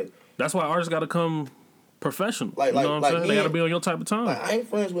saying? Yeah. Like, that's why artists got to come professional. Like- you know what I'm like saying? me They got to and- be on your type of time. Like, I ain't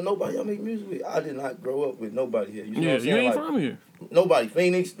friends with nobody I make music with. I did not grow up with nobody here. You know Yeah, what I'm you saying? ain't Like, from here. nobody.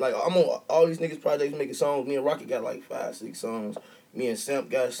 Phoenix, like, I'm on all these niggas' projects making songs. Me and Rocky got like 5, 6 songs. Me and Samp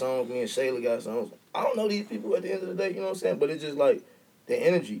got songs. Me and Shayla got songs. I don't know these people at the end of the day, you know what I'm saying? But it's just like the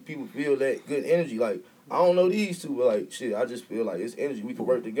energy. People feel that good energy. Like, I don't know these two, but like, shit, I just feel like it's energy. We can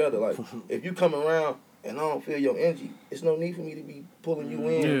work together. Like, if you come around and I don't feel your energy, it's no need for me to be pulling you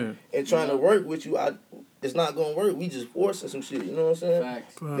in and trying to work with you. It's not gonna work. We just forcing some shit. You know what I'm saying?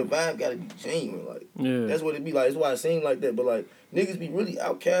 Facts. The vibe gotta be genuine. Like, Yeah. that's what it be like. That's why it seems like that. But like, niggas be really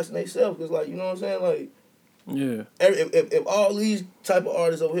outcasting themselves. Cause like, you know what I'm saying? Like, Yeah. if all these type of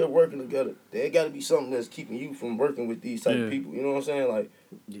artists over here working together, there gotta be something that's keeping you from working with these type of people. You know what I'm saying? Like,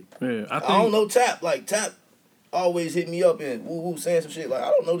 Yeah. I I think don't know Tap. Like, Tap always hit me up and woo saying some shit. Like, I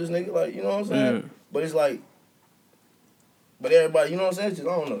don't know this nigga. Like, you know what I'm saying? Yeah. But it's like, but everybody, you know what I'm saying? It's just,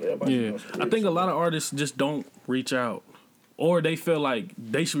 I don't know. Everybody. Yeah, I think a lot of artists just don't reach out, or they feel like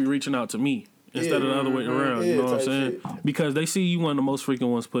they should be reaching out to me instead of the other way around. You know what I'm type saying? shit. Because they see you one of the most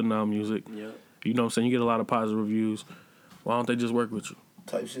frequent ones putting out music. Yep. You know what I'm saying? You get a lot of positive reviews. Why don't they just work with you?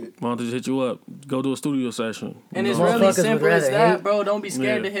 Type shit. Why don't they just hit you up? Go do a studio session. And You it's know? really Motherfuckers would simple as rather that, hate. bro. Don't be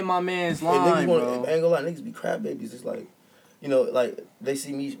scared Yeah. to hit my man's And line, niggas want, bro. I ain't gonna lie, niggas be crybabies. It's like, you know, like they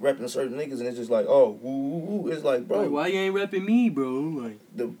see me repping certain niggas and it's just like, oh, woo, woo, woo. It's like, bro, Like, why you ain't repping me, bro? Like,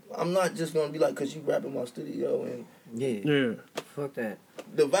 I'm not just gonna be like, cause you rapping my studio and Yeah. Yeah, Fuck that.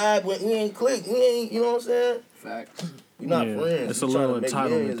 the vibe when we ain't click, we ain't, you know what I'm saying? facts. We not Yeah, friends. it's We a trying little to make entitlement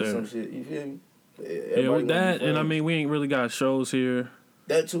millions or there. some shit. You feel me? yeah. Everybody With wanna be that, and I friends. mean, we ain't really got shows here,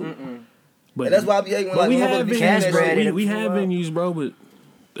 that too. but And that's why I be hating when but like we motherfuckers have be venues. saying Cash that Bro. bread shit. in We it have for a while. venues, bro, but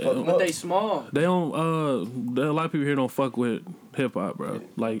Fuck 'em But up. they small. they don't. A lot of people here don't fuck with hip hop, bro.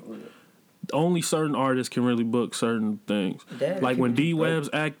 Like. Only certain artists can really book certain things. That Like when people- D Web's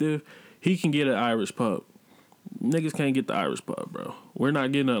active, he can get an Irish pub. Niggas can't get the Irish pub, bro. We're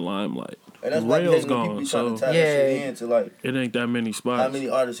not getting that limelight. And that's why I be Rail's hating when people gone, be trying so to tie Yeah. that shit into like it ain't that many how spots. many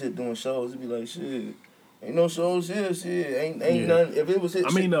artists hit doing shows. It be like shit. Ain't no shows here, shit. Ain't Yeah. nothing. If it was hit,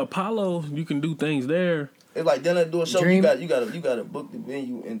 I mean, the Apollo, you can do things there. it's like then they do a show. Dream. You gotta book the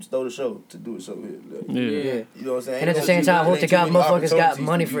venue and throw the show to do a show here. Like, Yeah. Yeah. You know what I'm saying? And at the Ain't same no- time, hope ain't to too God many motherfuckers got opportunities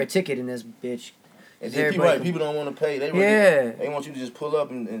money to for a be- ticket in this bitch. And then people, Everybody- people don't want to pay. They Yeah. They want you to just pull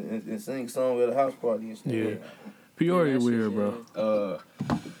up and sing a song at a house party and shit. Yeah. Peoria that shit, weird, bro.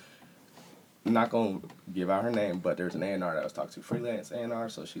 Not gonna give out her name, but there's an A&R that I was talking to, freelance A&R,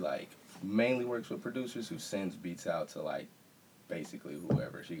 so she like mainly works with producers who sends beats out to like basically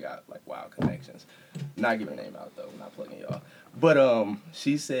whoever. She got like wild connections. Not giving her name out though, not plugging y'all. But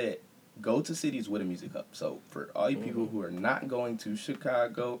she said go to cities with a music hub. So for all you people who are not going to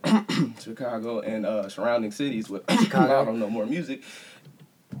Chicago, Chicago and surrounding cities with Chicago. I don't know more music,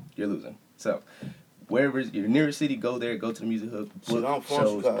 you're losing. So wherever your nearest city, go there. Go to the music hub. Shit, Book I'm from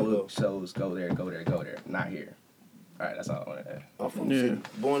shows, Chicago. book shows. Go there. Go there. Go there. Not here. All right, that's all I want to add. I'm from Yeah. the city,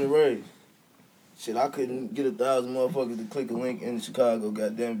 born and raised. Shit, I couldn't get 1,000 motherfuckers to click a link in Chicago.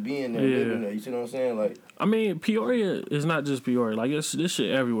 Goddamn, being there, Yeah. living there. You see what I'm saying? Like, I mean, Peoria is not just Peoria. Like, it's this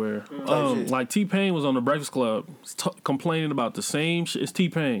shit everywhere. shit. Like, T-Pain was on the Breakfast Club complaining about the same shit. It's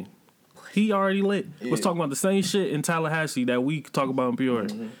T-Pain. He already lit. Was Yeah. talking about the same shit in Tallahassee that we talk about in Peoria.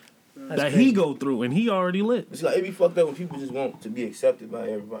 That's That crazy. he go through, and he already lit. it's like it be fucked up when people just want to be accepted by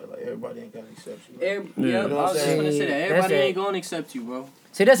everybody. Like everybody ain't gotta accept you. Like, Yeah. Yeah, You know I what was I'm just saying? gonna say that. That's Everybody it. ain't gonna accept you, bro.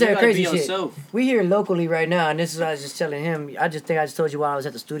 See, that's You that gotta crazy be shit. yourself. We here locally right now, and this is what I was just telling him. I just told you while I was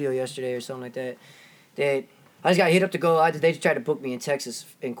at the studio yesterday or something like that. That I just got hit up to go. They just tried to book me in Texas,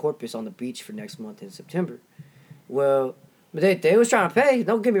 in Corpus, on the beach for next month in September. Well, but they was trying to pay.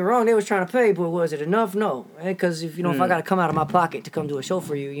 Don't get me wrong, they was trying to pay, but was it enough? No, because if I got to come out of my pocket to come do a show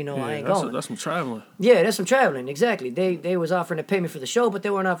for you, I ain't going. That's some traveling. Yeah, that's some traveling. Exactly. They was offering to pay me for the show, but they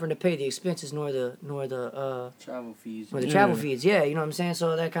weren't offering to pay the expenses nor the Travel fees. or the travel fees. Yeah, you know what I'm saying.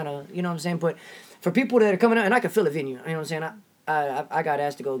 So that kind of, you know what I'm saying. But for people that are coming out, and I can fill a venue. You know what I'm saying. I got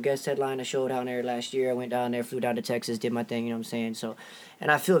asked to go guest headline a show down there last year. I went down there, flew down to Texas, did my thing. You know what I'm saying. So, and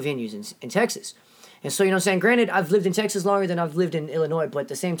I fill venues in Texas, and so you know what I'm saying. Granted, I've lived in Texas longer than I've lived in Illinois, but at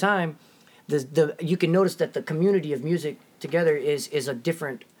the same time, the you can notice that the community of music together is a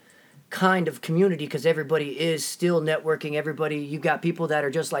different kind of community because everybody is still networking. Everybody, you got people that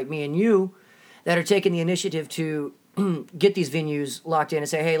are just like me and you, that are taking the initiative to get these venues locked in and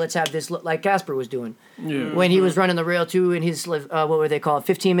say, hey, let's have this like Casper was doing Yeah. when he was running the Rail 2 and his what were they called,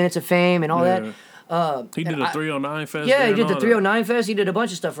 15 Minutes of Fame and all Yeah. that. He did and a 309 Fest. Yeah, there he and did the all that. 309 Fest. He did a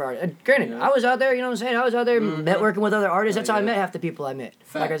bunch of stuff for art. And granted, I was out there, you know what I'm saying? I was out there networking with other artists. That's how I met half the people I met.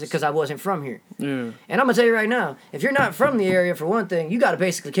 Like I said, because I wasn't from here. Yeah. And I'm going to tell you right now, if you're not from the area, for one thing, you got to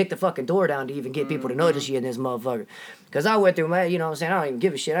basically kick the fucking door down to even get people to notice you in this motherfucker. Because I went through my, you know what I'm saying? I don't even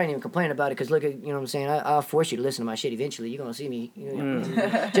give a shit. I ain't even complain about it because look at, you know what I'm saying? I'll force you to listen to my shit eventually. You're going to see me. You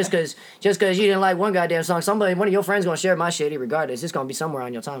know, just because you didn't like one goddamn song, one of your friends going to share my shit regardless. It's going to be somewhere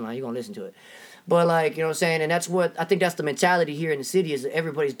on your timeline. You're going to listen to it. But like, you know what I'm saying? And that's what, I think that's the mentality here in the city is that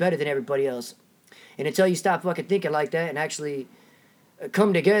everybody's better than everybody else. And until you stop fucking thinking like that and actually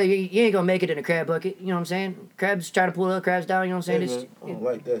come together, you ain't gonna make it in a crab bucket. You know what I'm saying? Crabs try to pull up, crabs down. You know what I'm saying? I don't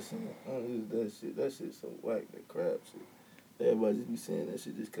like that shit. I don't use that shit. That shit's so whack, that crab shit. Everybody just be saying that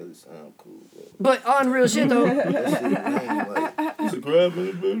shit just because it sound cool. But on real shit though. That shit ain't like, it's a crab in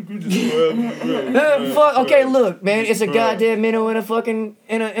it, just a crab. Fuck. Okay, look, man. It's a goddamn minnow in a fucking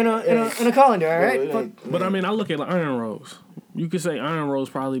in a colander. All right. But I mean, I look at like Iron Rose. You could say Iron Rose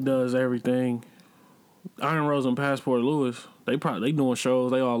probably does everything. Iron Rose and Passport Lewis, they doing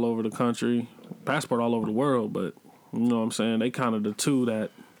shows. They all over the country. Passport all over the world. But you know what I'm saying? They kind of the two that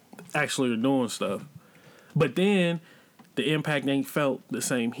actually are doing stuff. But then the impact ain't felt the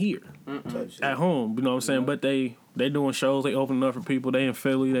same here at home. You know what I'm saying? But they doing shows. They opening up for people. They in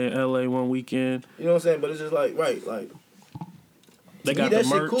Philly. They in LA one weekend. You know what I'm saying? But it's just like like. They got the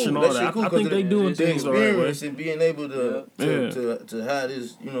merch and all that. I think they doing things the right way. And being able to have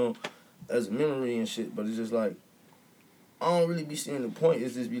this, you know, as a memory and shit. But it's just like, I don't really be seeing the point.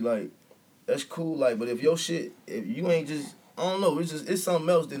 It's just be like, that's cool. Like, but if your shit, if you ain't just, I don't know. It's something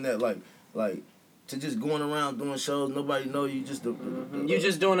else than that. Like to just going around doing shows, nobody know you. Just you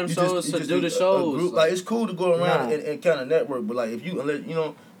just doing them shows to do the shows. Group. Like it's cool to go around and kind of network, but like if you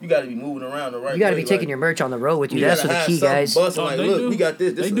know. You got to be moving around the right way. You got to be taking your merch on the road with you. That's the key, guys. Like, look, we got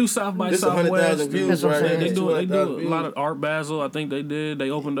this. They do South by Southwest. Views right there. They do a lot of Art Basel. I think they did. They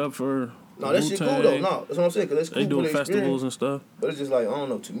opened up for No, that shit cool though. No, that's what I'm saying. Cause that's cool. They doing festivals and stuff. But it's just like, I don't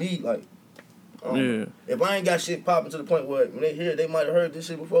know. To me, like, if I ain't got shit popping to the point where when they hear it, they might have heard this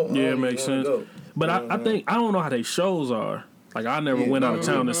shit before. Yeah, it makes sense. But I think I don't know how they shows are. Like I never went out of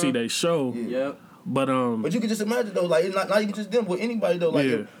town to see their show. Yep. But you can just imagine though, like it's not even just them, with anybody though.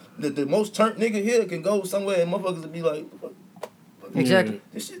 Like the most turned nigga here can go somewhere and motherfuckers will be like, exactly.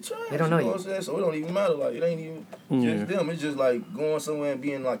 This shit trash. They don't know you. Know what I'm saying? So it don't even matter. Like it ain't even just them. It's just like going somewhere and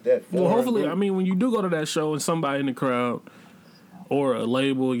being like that. Well, hopefully, I mean, when you do go to that show and somebody in the crowd, or a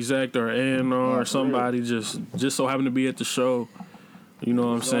label exec or A&R or somebody just so happen to be at the show, you know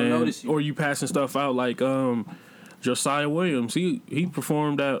what I'm saying? Or you passing stuff out like Josiah Williams. He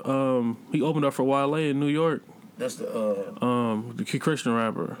performed at he opened up for Wale in New York. That's the Christian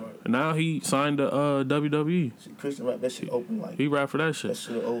rapper. Right. And now he signed to WWE. Christian rap, that shit open like he rap for that shit. That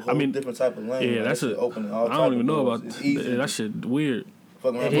shit a whole different type of lane. Yeah, that's open. I don't even know about that shit. Weird.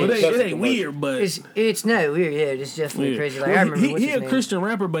 It ain't weird, but it's not weird. Yeah, it's definitely crazy. Like, I remember he a Christian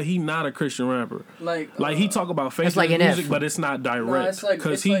rapper, but he not a Christian rapper. Like he talk about faith music, but it's not direct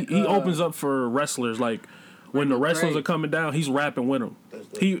because he opens up for wrestlers. Like when the wrestlers are coming down, he's rapping with them.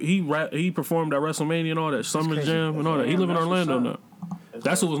 He performed at WrestleMania and all that Summer Jam and all that. He live in Orlando now.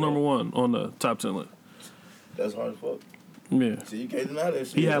 That's what was number one on the top 10 list. That's hard as fuck. Yeah. So you can't deny that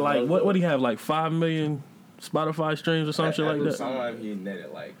shit. He had like what he have like 5 million Spotify streams or some shit like that. Sometime he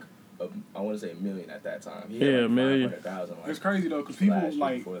netted like I want to say $1 million at that time. Yeah, $1 million. It's crazy though, because people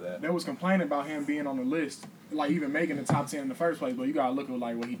like they was complaining about him being on the list, like even making the top 10 in the first place. But you gotta look at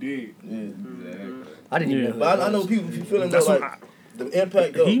like what he did. Yeah, I didn't even know. But I know people feeling that like the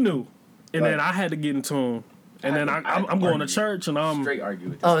impact. Though. He knew, and then I had to get into him. And then I'm going to church and I'm straight argue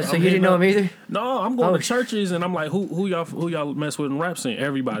with this. Oh, so you didn't know him either? No, I'm going to churches and I'm like, who y'all mess with in rap scene?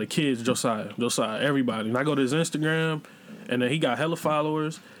 Everybody, kids, Josiah, everybody. And I go to his Instagram, and then he got hella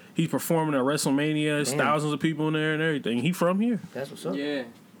followers. He's performing at WrestleMania. It's thousands of people in there and everything. He from here. That's what's up. Yeah.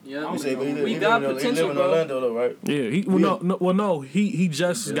 Yeah, we got potential, he live in Orlando, though, right? Yeah, he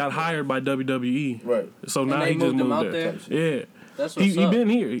just got hired by WWE, right? So now he just moved there. Yeah. That's what's he been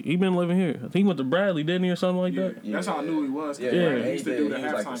here. He been living here. I think he went to Bradley, didn't he, or something like that? Yeah. That's how I knew he was. Yeah. He used to do the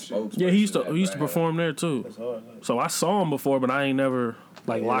halftime shit. Yeah, he used to perform there too. That's hard. So I saw him before, but I ain't never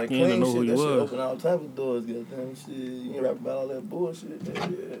locked in and know who he was. Open all type of doors, goddamn shit. You ain't rap about all that bullshit.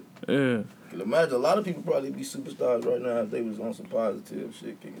 Yeah. Imagine a lot of people probably be superstars right now if they was on some positive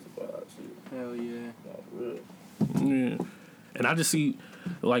shit, kicking some positive shit. Hell yeah. No, for real. Yeah. And I just see,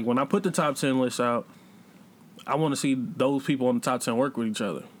 like, when I put the top 10 list out, I want to see those people on the top 10 work with each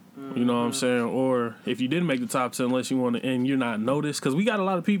other. You know what I'm saying? Or if you didn't make the top 10 list, you want to, and you're not noticed. Because we got a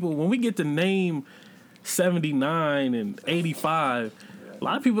lot of people, when we get to name 79 and 85, A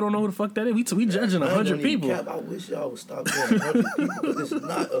lot of people don't know who the fuck that is. We judging 100 people. Cap, I wish y'all would stop doing 100 people because it's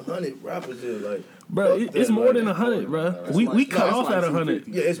not 100 rappers here. Like, bro, it's more than 100, bro. We cut off at 100.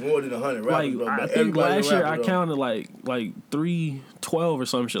 Yeah, it's more than 100 rappers, bro. I think last year I counted like 312 or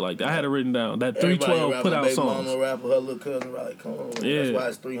some shit like that. I had it written down. That 312 put out songs. Mama rapper, her little cousin, like, come on. Yeah. That's why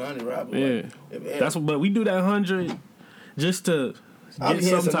it's 300 rappers. Yeah. Like, but we do that 100 just to get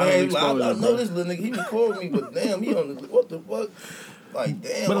some type of exposure. I know this little nigga, he recorded me, but damn, he on the, what the fuck? Like,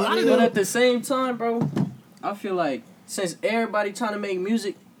 damn. But at the same time, bro, I feel like since everybody trying to make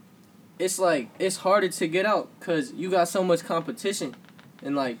music, it's like it's harder to get out because you got so much competition,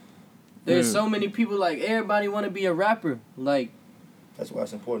 and like there's so many people. Like everybody want to be a rapper. Like that's why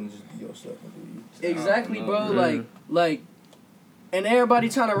it's important to just be yourself and do you. Exactly, bro. Like, and everybody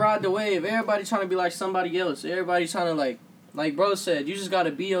trying to ride the wave. Everybody trying to be like somebody else. Everybody trying to like bro said, you just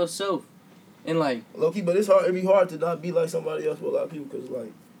gotta be yourself. And like low key, but it's hard. It'd be hard to not be like somebody else with a lot of people because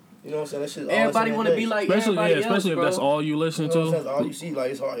like, you know what I'm saying? That shit. Everybody want to be like everybody else, especially if bro. that's all you listen to. That's all you see.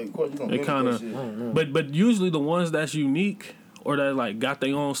 Like it's hard. Of course, you gonna. It kind of. But usually the ones that's unique or that like got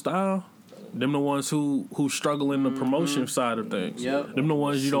their own style, them the ones who struggle in the promotion side of things. Yep. Them the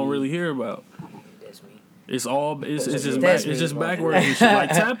ones you don't really hear about. It's just backwards and shit.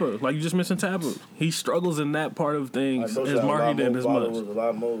 Like Tapper, like you just mentioned Tapper. He struggles in that part of things as marketing as much. A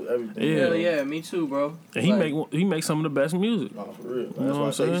lot more everything. Yeah, me too, bro. And he makes some of the best music. Nah, for real. You know what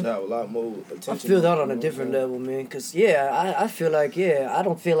I'm saying? He used to have a lot more attention. I feel that on a different level, man. Cause I feel like I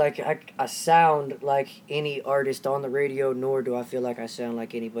don't feel like I sound like any artist on the radio, nor do I feel like I sound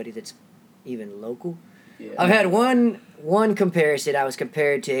like anybody that's even local. Yeah. I've had one comparison. I was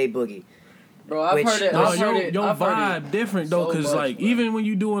compared to A Boogie. Bro, I've heard it. Your vibe different though, cause like even when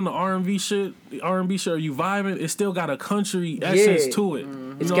you doing the R&B shit, you vibing, it still got a country essence to it.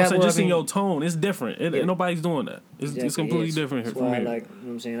 Mm-hmm. You know what I'm saying? Just in your tone, it's different. Nobody's doing that. It's completely different That's from why here. you know what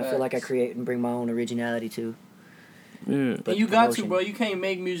I'm saying? I feel like I create and bring my own originality too. Yeah, and you got to, bro. You can't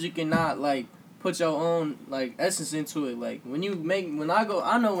make music and not like put your own like essence into it. Like when I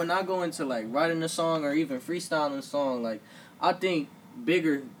go into like writing a song or even freestyling a song, like I think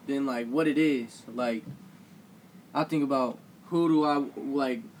bigger than like what it is. Like I think about who do I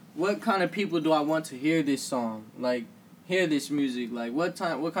like, what kind of people do I want to hear this song, like hear this music, like what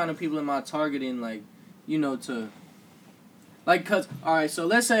kind of people am I targeting, like, you know, to like, cause alright, so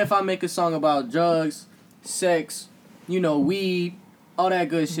let's say if I make a song about drugs, sex, you know, weed, all that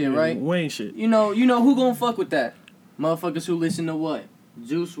good shit, right? Wayne shit. You know who gonna fuck with that? Motherfuckers who listen to what?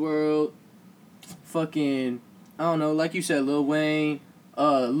 Juice WRLD, fucking, I don't know, like you said, Lil Wayne,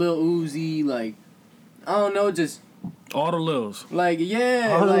 Lil Uzi, like, I don't know, just all the Lils. Like,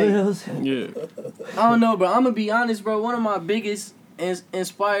 yeah, all like, the Lils. Yeah. I don't know, bro. I'm gonna be honest, bro. One of my biggest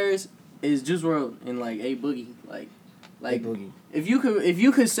inspires is Juice WRLD and like A Boogie, like A Boogie. If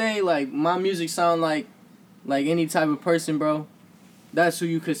you could say like my music sound like any type of person, bro, that's who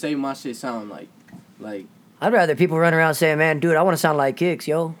you could say my shit sound like. Like I'd rather people run around saying, "Man, dude, I want to sound like Kicks,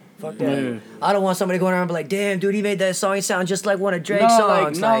 yo." Fuck that. Yeah. I don't want somebody going around and be like, "Damn, dude, he made that song. He sound just like one of Drake's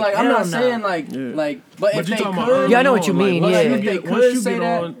songs." I'm not saying but if they could, yeah, I know what you mean. Once you get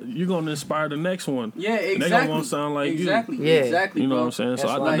on, you're gonna inspire the next one. Yeah, exactly. They gonna want to sound like you. Yeah, exactly. You know bro. what I'm saying? So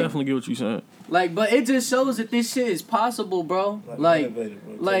I definitely get what you're saying. Like, but it just shows that this shit is possible, bro. Like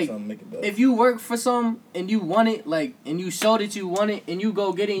if you work for something and you want it, like, and you show that you want it, and you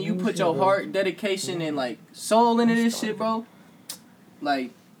go get it, and you put your heart, dedication, and like soul into this shit, bro.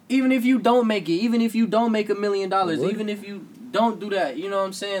 Like, even if you don't make it, even if you don't make $1 million, even if you don't do that, you know what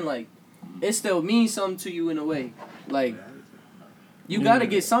I'm saying? Like, it still means something to you in a way. Like, you gotta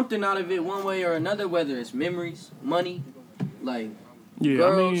get something out of it one way or another, whether it's memories, money, like. Yeah,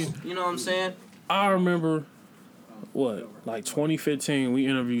 girls, you know what I'm saying? I remember, like 2015, we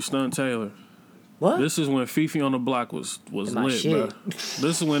interviewed Stunt Taylor. What? This is when Fifi on the Block was lit, bro.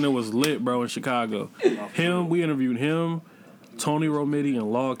 This is when it was lit, bro, in Chicago. We interviewed him, Tony Romiti,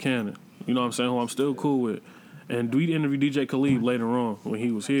 and Law Cannon. You know what I'm saying? Who I'm still cool with. And we interviewed DJ Khalid later on when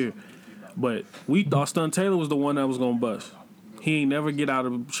he was here. But we thought Stunt Taylor was the one that was going to bust. He ain't never get out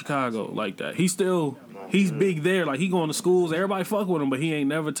of Chicago like that. He's big there. Like, he going to schools. Everybody fuck with him, but he ain't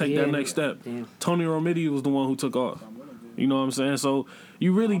never take that next step. Damn. Tony Romiti was the one who took off. You know what I'm saying? So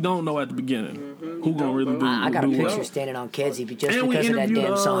you really don't know at the beginning who gonna really do. I got a picture well. standing on Kedzie just because of that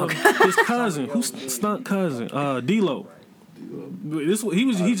damn song. His cousin, who's Stunt cousin, D-Lo.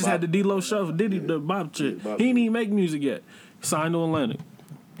 He just had the D-Lo shuffle. Diddy the Bob chick. He didn't even make music yet. Signed to Atlantic.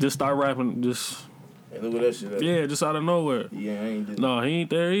 Just start rapping. Just look at that shit. Yeah, just out of nowhere. Yeah, he ain't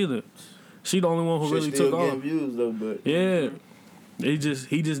there either. She the only one who really took off. Views, though, but yeah. He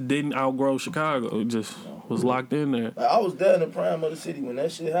just didn't outgrow Chicago. He just was locked in there. Like, I was there in the prime of the city when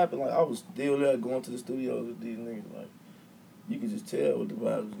that shit happened. Like I was still there going to the studios with these niggas. Like you could just tell what the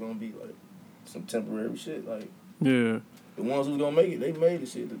vibe was gonna be. Like some temporary shit. Like Yeah. the ones who's gonna make it, they made the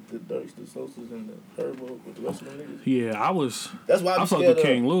shit. The Dirks, the Sosa's, and the Herbo with the rest of them niggas. Yeah, I was. That's why I I fucked scared with of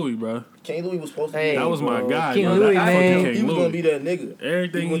King Louis, bro. King Louis was supposed to Hey, be. That was my guy. King bro. Louis, I fucked man. with He King was gonna Louis. be that nigga.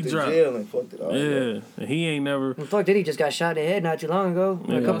 Everything he went he to dropped. jail and fucked it all. Yeah, and he ain't never. Well, fuck, did he just got shot in the head not too long ago?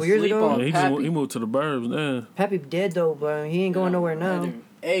 Yeah. A couple years Sleep ago. on. Yeah, Pappy. he moved to the burbs. Yeah. Pappy dead though, but he ain't going nowhere now.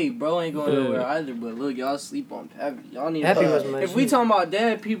 Hey, bro ain't going Yeah. nowhere either. But look, y'all sleep on Pappy. Y'all need. Pappy to, was my if we shit. talking about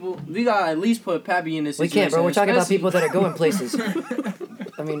dead people, we gotta at least put Pappy in this We situation. can't, bro. We're talking about especially- people that are going places.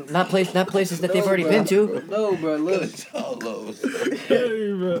 I mean, not places that they've No, already bro. been to. No, bro. Look. All low.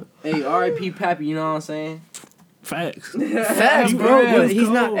 Hey, bro. Hey, R.I.P. Pappy. You know what I'm saying? Facts. Facts, He bro. was But he's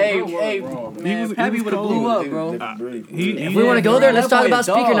cold. not. Hey, Bro, hey, bro. He man. was Pappy would have blew cold. up, bro. If we want to go there, let's talk about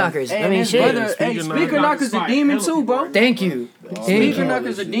speaker knockers. Hey, I mean, his shit. brother, hey, Speaker speaker knockers a knockers demon fight too, hella bro. people. Thank you. Speaker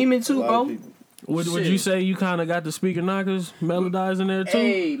knockers a demon too, bro. Would Shit. you say you kind of got the speaker knockers melodizing there too?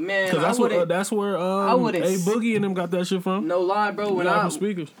 Hey, man, Cause I that's where wouldn't. that's where wouldn't A s- Boogie and them got that shit from. No lie, bro. When Got I the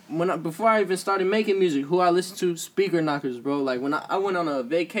speakers. before I even started making music, who I listened to, speaker knockers, bro. Like when I went on a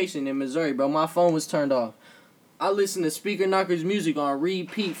vacation in Missouri, bro, my phone was turned off. I listened to speaker knockers music on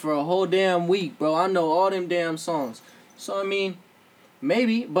repeat for a whole damn week, bro. I know all them damn songs. So I mean,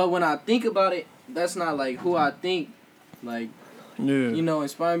 maybe, but when I think about it, that's not like who I think, like, Yeah. you know,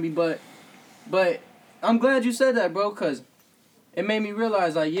 inspire me. But I'm glad you said that, bro, cause it made me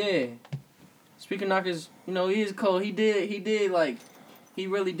realize, like, yeah, speaker knockers, you know, he is cold. He did like, he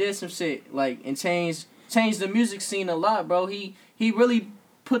really did some shit, like, and changed the music scene a lot, bro. He really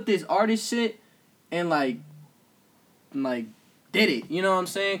put this artist shit and like did it. You know what I'm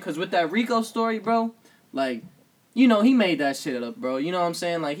saying? Cause with that Rico story, bro, like, you know, he made that shit up, bro. You know what I'm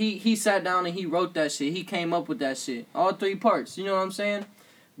saying? Like he sat down and he wrote that shit. He came up with that shit. All 3 parts. You know what I'm saying?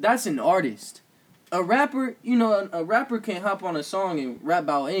 That's an artist. A rapper, you know, a rapper can hop on a song and rap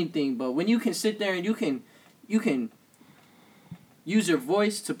about anything, but when you can sit there and you can use your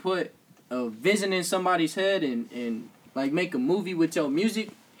voice to put a vision in somebody's head and like make a movie with your music,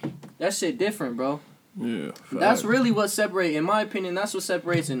 that shit different, bro. Yeah. That's really what separates, in my opinion, that's what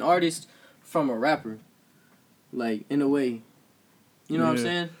separates an artist from a rapper. Like, in a way. You know what I'm Yeah.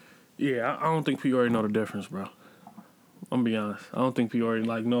 saying? Yeah, I don't think Peoria know the difference, bro. I'm gonna be honest. I don't think Peoria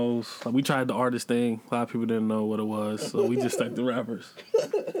like knows. Like we tried the artist thing. A lot of people didn't know what it was, so we just stuck to rappers.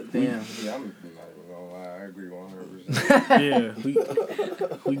 Damn. Yeah, I'm not even gonna lie. I agree 100%.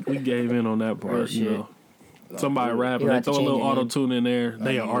 Yeah, we gave in on that part. Real You shit. know, somebody rapping, You they have to throw a change little your name. auto tune in there.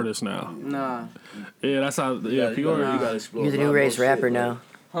 They are artists now. Nah. Yeah, that's how. Yeah, You Peoria. gotta explore You're the a lot new more race shit, rapper bro. now.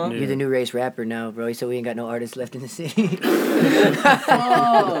 Huh? Yeah. You're the new race rapper now, bro. He said we ain't got no artists left in the city.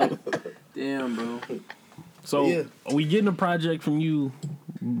 Oh. Damn, bro. So Yeah. are we getting a project from you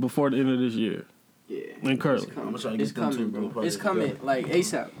before the end of this year? Yeah. And Curly. It's coming, I'ma try to get it's them coming, two bro. good It's projects coming, together. like,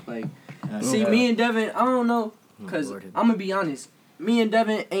 ASAP. Like, Yeah. see, me and Devin, I don't know, Oh, because Lord. I'm going to be honest. Me and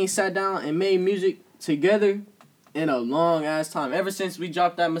Devin ain't sat down and made music together in a long-ass time. Ever since we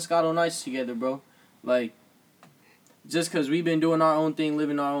dropped that Moscato Nights together, bro. Like, just because we've been doing our own thing,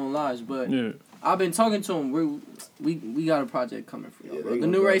 living our own lives. But Yeah. I've been talking to him. We got a project coming for y'all, Yeah, bro. they The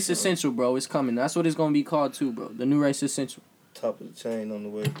gonna New drop Race something. Essential, bro. It's coming. That's what it's going to be called, too, bro. The New Race Essential. Top of the chain on the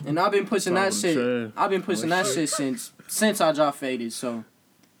way. And I've been pushing Top that of the shit. chain. I've been pushing that shit since I dropped Faded, so.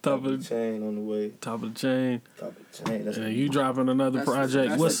 Top Top of of the chain on the way. top of the chain. Top of the chain. That's And you dropping another That's project.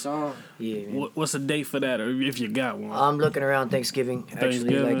 That's What's the song. Yeah, man. what's the date for that, or if you got one? I'm looking around Thanksgiving, actually,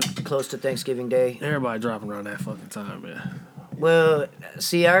 Thanksgiving. like close to Thanksgiving Day. Everybody dropping around that fucking time, man. Well,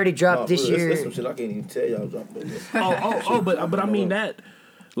 see, I already dropped this There's year. some shit I can't even tell y'all dropping. But I mean that,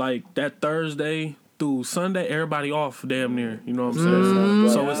 like that Thursday through Sunday, everybody off damn near. You know what I'm saying?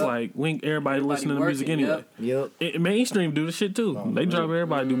 So it's like we ain't everybody listening to music working, anyway. yep. Yep. Mainstream do the shit too. They drop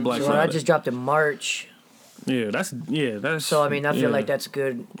everybody do Black So I Friday. just dropped in March. that's. So I mean, I feel yeah. like that's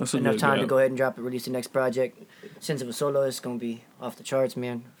good That's a enough good time to gap. go ahead and drop it, release the next project. Since it was solo, it's gonna be off the charts,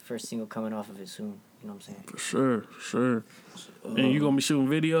 man. First single coming off of it soon. You know what I'm saying? For sure. And you gonna be shooting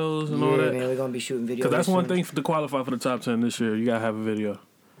videos and all Yeah, that. man, we're gonna be shooting videos. Because that's one soon. thing to qualify for the top 10 this year. You gotta have a video.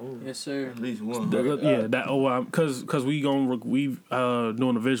 Yes, sir. At least one. Yeah, that because we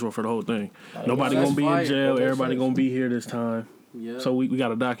doing a visual for the whole thing. Nobody That's gonna be fire. in jail. That makes Everybody sense. gonna be here this time. Yeah. So we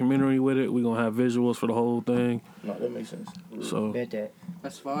got a documentary with it. We're gonna have visuals for the whole thing. No, that makes sense. So Bet that.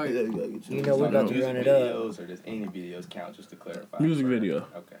 That's fire. Yeah, you gotta get You know we're about to Music run it up. videos or does any videos count? Just to clarify. Music video.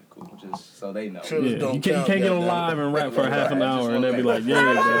 Okay, cool. Just so they know. Sure. yeah, Don't you can't count get on that, live and rap for half an Right, hour just and they'll be wanna like, yeah,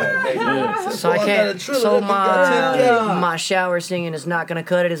 man. Yeah. So I can't. So my shower singing is not gonna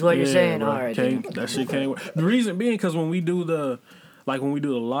cut it, is what you're Yeah, saying. bro. All right. Then. That shit can't work. The reason being because when we do the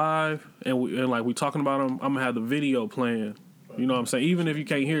live and we talking about them, I'm gonna have the video playing. You know what I'm saying? Even if you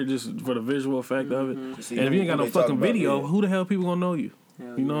can't hear it, just for the visual effect of it. And if you ain't got no fucking video, who the hell people gonna know you?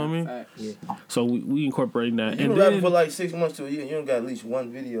 Hell You know what I mean? Facts. Yeah. So we incorporating that. You And been rapping then for like 6 months to a year. You don't got at least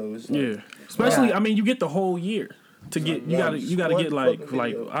one video. It's like, yeah, especially Yeah. I mean you get the whole year to get you gotta one get like fucking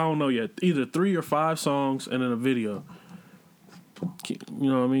video. I don't know yet, either 3 or 5 songs and then a video. You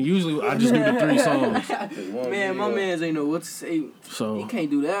know what I mean? Usually I just do the 3 songs. Man, my mans ain't know what to say. So You can't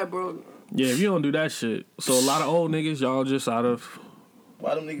do that, bro. yeah, if you don't do that shit, so a lot of old niggas y'all just out of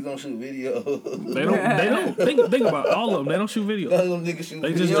Why them niggas don't shoot video? they don't think about all of them. They don't shoot video. None of them niggas shoot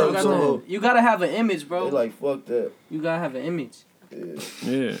They video. just drop You songs. you gotta have an image, bro. They like, fuck that. You gotta have an image.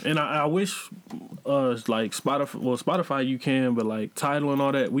 Yeah, and I wish like Spotify you can, but like Tidal and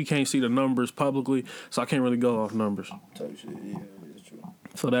all that we can't see the numbers publicly, so I can't really go off numbers. Type shit, yeah, it's true.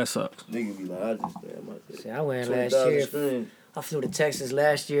 So that sucks. Nigga be like, I just, damn, I See, I went 20,000 last year. streams. I flew to Texas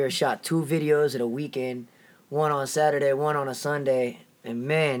last year. Shot 2 videos at a weekend. One on Saturday, one on a Sunday. And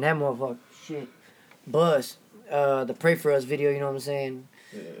man, that motherfucker shit buzz. The Pray For Us video, you know what I'm saying?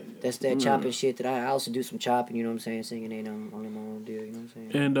 Yeah, That's that chopping shit that I also do some chopping, you know what I'm saying? Singing ain't only my own deal, you know what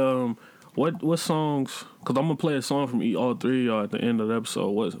I'm saying? And what songs? Cause I'm gonna play a song from all 3 of y'all at the end of the episode.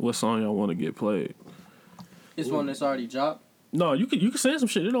 What song y'all want to get played? This one that's already dropped. No, you can send some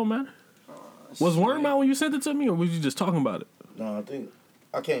shit. It don't matter. Was Worm out when you sent it to me, or was you just talking about it? No, I think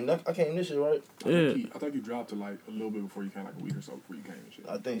I came this shit right. Yeah. I think you dropped it like a little bit before you came, like a week or so before you came and shit.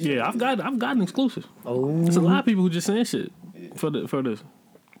 I think. so. Yeah, I've gotten exclusive. Oh. There's a lot of people who just send shit for this.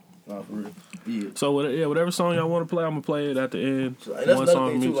 Nah, for real. Yeah. So whatever song y'all want to play, I'm gonna play it at the end. So, and that's One another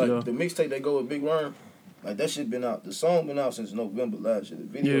song thing too. meets Like y'all. the mixtape that go with Big Worm, like that shit been out. The song been out since November last year. The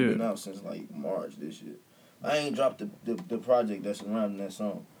video Yeah. been out since like March this year. I ain't dropped the project that's surrounding that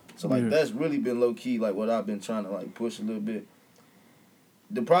song. So like Yeah. that's really been low key. Like what I've been trying to like push a little bit.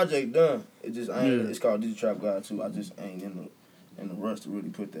 The project done. It just I ain't. Yeah. It's called Digi Trap God too. I just ain't in the rush to really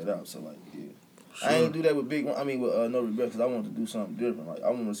put that out. So like yeah. Sure. I ain't do that with Big Worm. I mean with No Regret because I wanted to do something different. Like I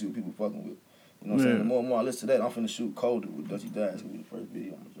want to see what people fucking with. You know what I'm Yeah. saying? The more and more I listen to that, I'm finna shoot Colder with Dutchy Dash. It's gonna be the first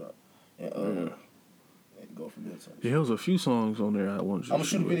video I'm gonna drop. And go from there. So. Yeah, there was a few songs on there I wanted you I'm to gonna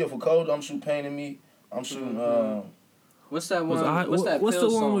shoot a with. video for Colder. I'm shooting Pain in Me. I'm shooting What's that Was one? What's that what's the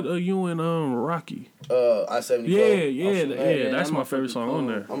Pill one song? with you and Rocky? I-70. Yeah, that's that my favorite motherfucker song on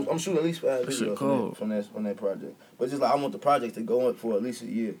there. I'm shooting at least 5 That shit videos cold. from that project. But just like I want the project to go up for at least a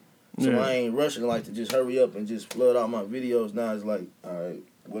year. So Yeah. I ain't rushing like to just hurry up and just flood out my videos. Now it's like, all right,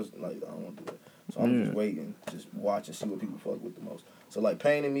 what's like I don't want to do that. So I'm just waiting, just watch and see what people fuck with the most. So like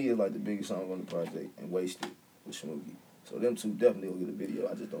Pain in Me is like the biggest song on the project, and Wasted with Smoothie. So them two definitely will get a video.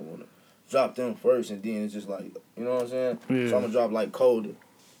 I just don't want to drop them first, and then it's just like, you know what I'm saying? Yeah. So I'm gonna drop like Colder,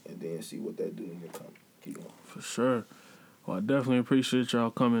 and then see what that do, and then keep going. For sure. Well, I definitely appreciate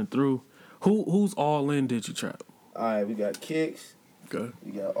y'all coming through. Who's all in Digi Trap? All right, we got Kicks, Okay.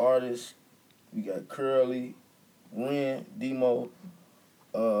 we got Artists, we got Curly, Ren, Demo.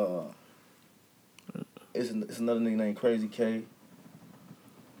 It's another nigga named Crazy K.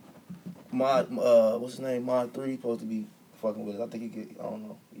 Mod, what's his name? Mod 3 supposed to be fucking with us. I think he get. I don't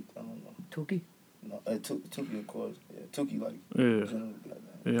know. Tuki? No, Tuki of course. Yeah, Tuki like. Yeah. general,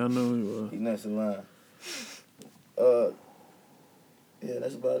 goddamn. Yeah, I know he was. He's next in line. Yeah,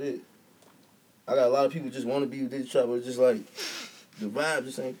 that's about it. I got a lot of people just want to be with Digi Trap, but it's just like the vibe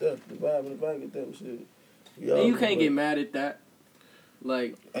just ain't there. The vibe and the vibe get there with shit. And you can't get mad at that.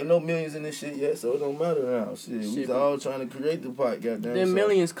 Like, ain't no millions in this shit yet, so it don't matter now. Shit, we all trying to create the pot, goddamn. them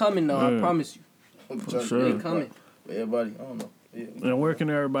millions coming though. I Yeah. promise you. For sure. They coming. But everybody, I don't know. Yeah, And where can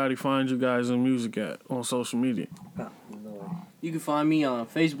everybody find you guys in music at on social media? You can find me on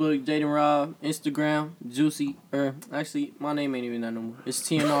Facebook, Jaden Rob, Instagram, Juicy. Actually, my name ain't even that no more. It's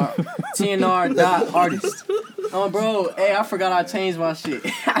TNR, TNR.artist. Oh, bro. Hey, I forgot I changed my shit.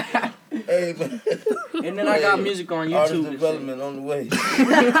 Hey, man. And then I got music on YouTube. Artist and shit. development on the way.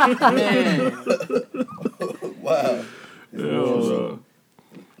 Man. Wow.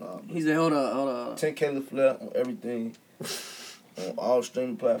 He said, hold up. 10K LaFleur on everything. On all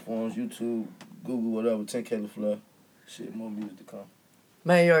streaming platforms, YouTube, Google, whatever. 10K LaFleur. Shit, more music to come.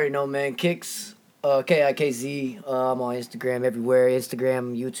 Man, you already know, man. Kicks, KIKZ. I'm on Instagram everywhere.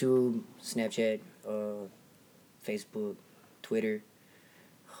 Instagram, YouTube, Snapchat, Facebook, Twitter.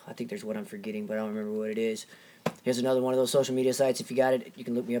 I think there's one I'm forgetting, but I don't remember what it is. Here's another one of those social media sites. If you got it, you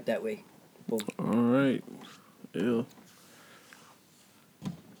can look me up that way. Boom. All right. Ill.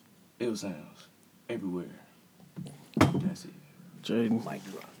 Ill Sounds everywhere. That's it. Jaden. Mic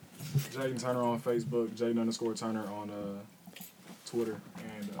drop. Jaden Turner on Facebook, Jaden_Turner on Twitter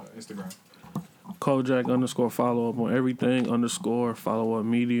and Instagram. Kojak_ follow up on everything, _ follow up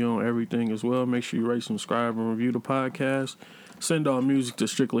media on everything as well. Make sure you rate, subscribe, and review the podcast. Send all music to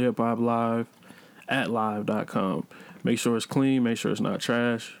Strictly Hip Hop Live at live.com. Make sure it's clean, make sure it's not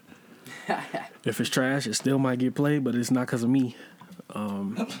trash. If it's trash, it still might get played, but it's not because of me.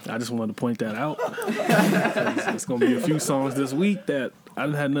 I just wanted to point that out. It's going to be a few songs this week that I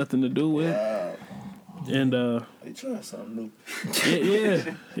didn't have nothing to do with. And they trying something new.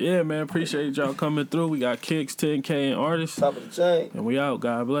 Yeah, man. Appreciate y'all coming through. We got Kicks, 10K, and artists. Top of the chain. And we out.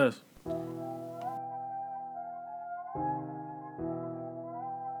 God bless.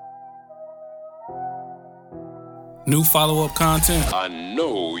 New follow-up content. I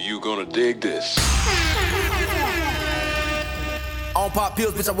know you gonna dig this. I don't pop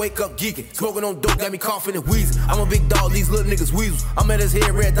pills, bitch, I wake up geeking. Smoking on dope, got me coughing and wheezing. I'm a big dog, these little niggas weasels. I'm at his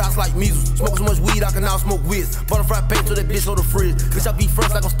head, red dots like measles. Smoking so much weed, I can now smoke whiz. Butterfly paint to that bitch on the fridge. Bitch, I be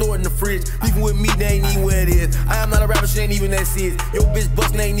first like I'm stored in the fridge. Even with me, they ain't even where it is. I am not a rapper, shit ain't even that serious. Yo, bitch,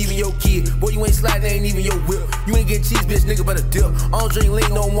 bustin' ain't even your kid. Boy, you ain't sliding, ain't even your whip. You ain't getting cheese, bitch, nigga, but a dip. I don't drink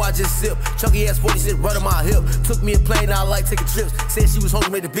lean no more, I just sip. Chunky ass 40 shit right on my hip. Took me a plane, I like taking trips. Said she was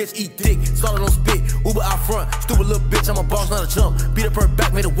hungry, made the bitch eat dick. Started on spit, Uber out front. Stupid little bitch, I'm a boss, not a chump. Beat up her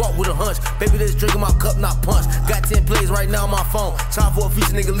back, made a walk with a hunch. Baby, this drinking my cup, not punch. Got 10 plays right now on my phone. Time for a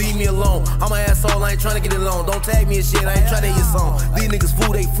feature, nigga, leave me alone. I'm an asshole, I ain't trying to get it alone. Don't tag me and shit, I ain't trying to hear your song. These niggas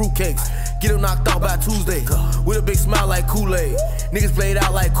food, they fruitcakes. Get them knocked out by Tuesday. With a big smile like Kool-Aid. Niggas played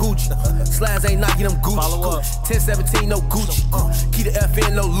out like Coochie. Slides ain't knocking them Gucci. 10-17, no Gucci. Keep the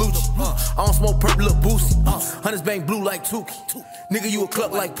FN, no Lucci. I don't smoke purple, little boosie. Hunters bang blue like Tukey. Nigga, you a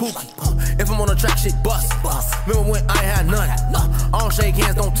cluck like Pookie. If I'm on the track, shit bust. Remember when I ain't had none? I don't shake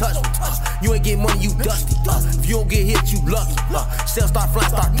hands, don't touch me. You ain't get money, you dusty. If you don't get hit, you lucky. Still start flying,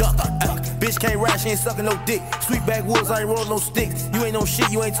 start ducking. Bitch can't rap, she ain't sucking no dick. Sweet backwoods, I ain't rollin' no sticks. You ain't no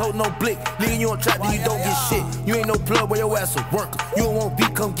shit, you ain't told no blick. Nigga, you on trap, then you don't get shit. You ain't no plug where your ass a worker. You don't want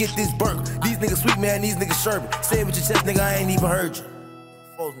beat, come get this burger. These niggas sweet, man, these niggas sherbet. Say it with your chest, nigga, I ain't even heard you.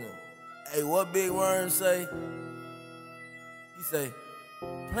 Hey, what Big Worm say? He say,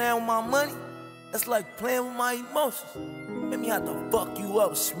 playing with my money, that's like playing with my emotions. Make me have to fuck you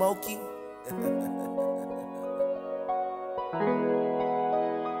up, Smokey.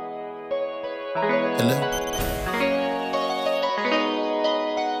 Hello?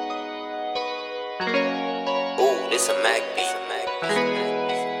 Ooh, this a Mac beat.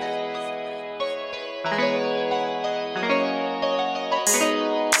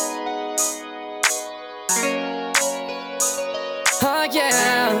 Oh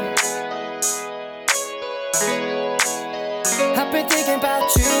yeah. I've been thinking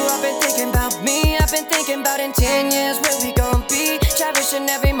about you, I've been thinking about me, I've been thinking about in 10 years where we gon' be. Cherishing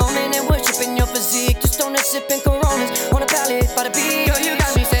every moment and worshiping your physique. Just on a sipping Coronas on a pallet by the beach. Girl, you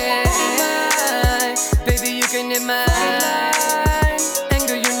got me saying, oh my, baby, you can hit my line. And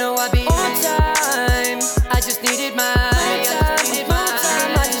girl, you know I be on time. I just needed my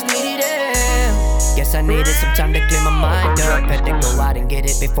I just needed it. Guess I needed some time to clear my mind up. Had to go out and get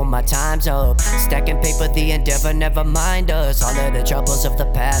it before my time's up. Stacking paper, the endeavor never mind us. All of the troubles of the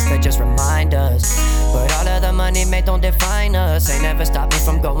past, they just remind us. But all of the money made don't define us. Ain't never stopped me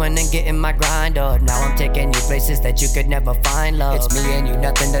from going and getting my grind up. Now I'm taking you places that you could never find love. It's me and you,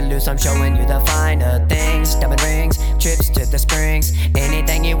 nothing to lose, I'm showing you the finer things. Diamond rings, trips to the springs.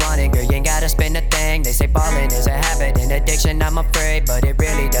 Anything you want, girl, you ain't gotta spend a thing. They say ballin' is a habit, an addiction, I'm afraid. But it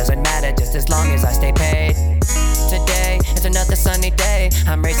really doesn't matter, just as long as I stay paid. Today is another sunny day.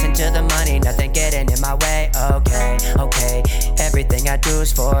 I'm racing to the money, nothing getting in my way. Okay, okay, everything I do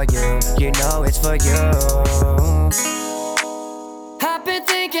is for you. You know it's for you. I've been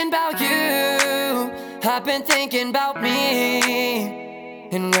thinking about you. I've been thinking about me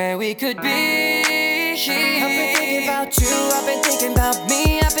and where we could be. I've been thinking about you. I've been thinking about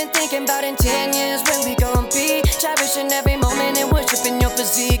me. I've been thinking about in 10 years where we gon' be. Cherishing every moment and worshiping your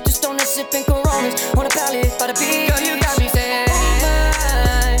physique. Just on a sipping Coronas on a pallet by the beach. Girl, you got me saying, oh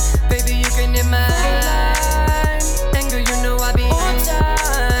my, baby, you can hit my line. And girl, you know I be on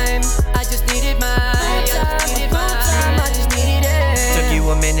time. I just needed my I just needed it. Took you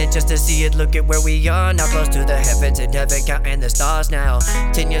a minute it just to see it. Look at where we are now, close to the heavens and heaven, counting the stars now.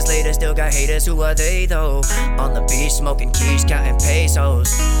 10 years later, still got haters, who are they though? On the beach, smoking keys, counting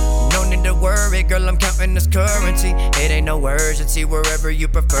pesos. No need to worry, girl, I'm counting this currency. It ain't no urgency wherever you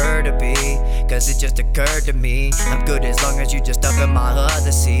prefer to be, cause it just occurred to me, I'm good as long as you just up in my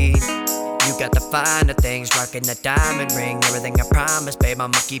other seat. You got the finer things, rocking the diamond ring. Everything I promised, babe,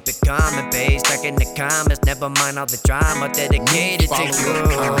 I'ma keep it coming, babe. Stuck in the comments, never mind all the drama, dedicated to you.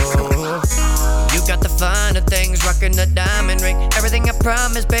 You got the finer things, rocking the diamond ring. Everything I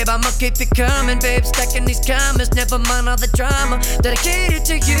promised, babe, I'ma keep it coming, babe. Stuck in these comments, never mind all the drama, dedicated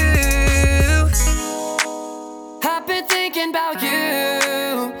to you. I've been thinking about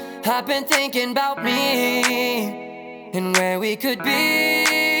you, I've been thinking about me, and where we could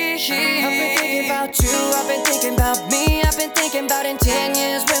be. I've been thinking about you, I've been thinking about me, I've been thinking about in 10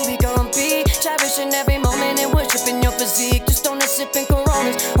 years when we gon' be cherishing every moment and worshiping your physique. Just on a sipping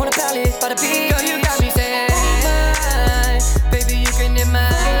Coronas on a pallet by the beach. Girl, you got me saying, oh my, baby, you can hit my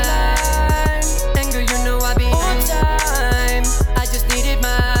line. And girl, you know I be on time. I just needed my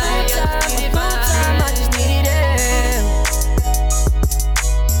time, I just needed it.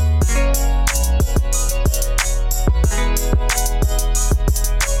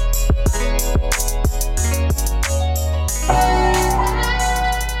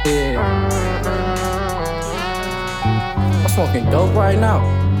 Yeah. I'm smoking dope right now.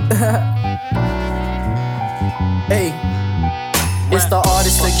 Hey, it's the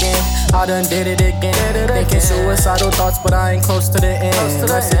artist again. I done did it again. Thinking suicidal thoughts, but I ain't close to the end.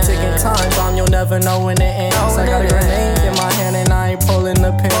 Life's a ticking time bomb, you'll never know when it ends. I got a grenade in my hand and I ain't pulling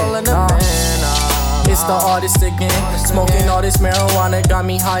the pin. Nah. It's the artist again. Smoking all this marijuana got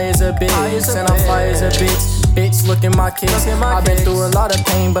me high as a bitch, and I'm fly as a bitch. Bitch, look at my kicks. I've been through a lot of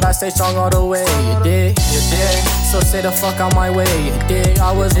pain, but I stay strong all the way. You dig? You dig? So say the fuck out my way. You dig?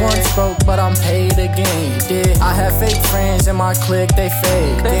 I was once broke, but I'm paid again. You dig? I have fake friends in my clique, they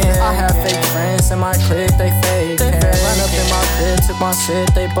fake. I have fake friends in my clique, they fake. Run up in my crib, took my shit,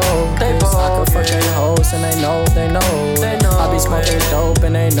 they both. I could fuck they hoes, and they know, they know. I be smoking dope,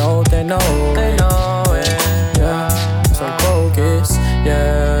 and they know, they know. Yeah, so focused,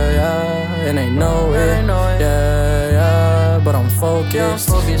 yeah, and they know it, yeah, but I'm focused,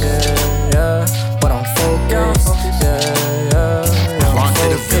 yeah, but I'm focused, yeah, I'm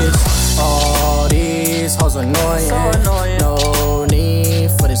focused. All these hoes annoying, no need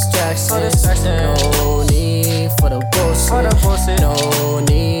for distractions, no need for the bullshit, no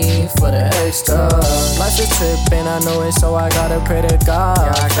need for the extra. Life's a trip and I know it, so I gotta pray to God.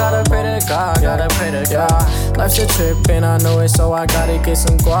 Yeah, I gotta pray to God, gotta pray to God. Life's a trip and I know it, so I gotta get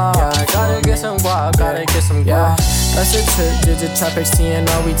some guap. Yeah, I gotta get some guap, gotta get some guap. Life's a trip, digit trap XT and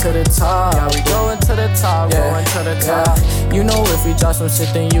are we to the top? Yeah, we going to the top, going to the top. You know if we drop some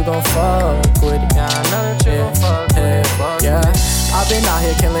shit, then you gon' fuck with it. Yeah, I know that you gon' fuck with it. Yeah, I've been out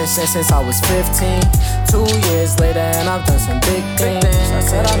here killing shit since I was 15. 2 years later and I've done some big things. I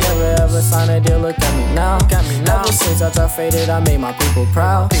said I'll never ever sign a deal, look at me now. Ever since I dropped Faded, I made my people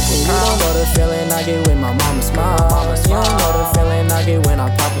proud. You don't know the feeling I get when my mama smiles. You don't know the feeling I get when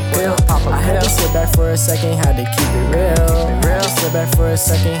I pop a pill. I had to sit back for a second, had to keep it real. Sit back for a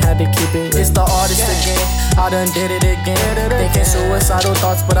second, had to keep it real. It's the artist again, I done did it again. Thinking suicidal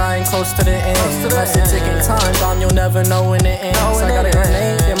thoughts, but I ain't close to the end. Life's a ticking time bomb, you'll never know when it ends. I got a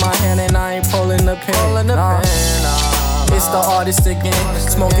grenade in my hand and I ain't pulling the pin. Nah. It's the artist again.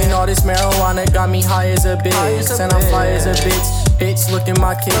 Smoking all this marijuana got me high as a bitch, and I'm fly as a bitch. Bitch, look at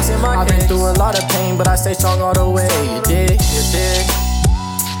my kicks. I've been through a lot of pain, but I stay strong all the way. You dig? You dig?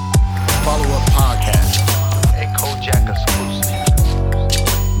 Follow Up Podcast. A Kojak exclusive.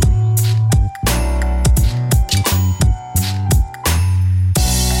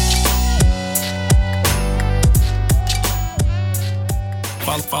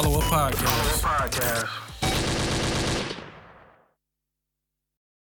 Follow Up Podcast.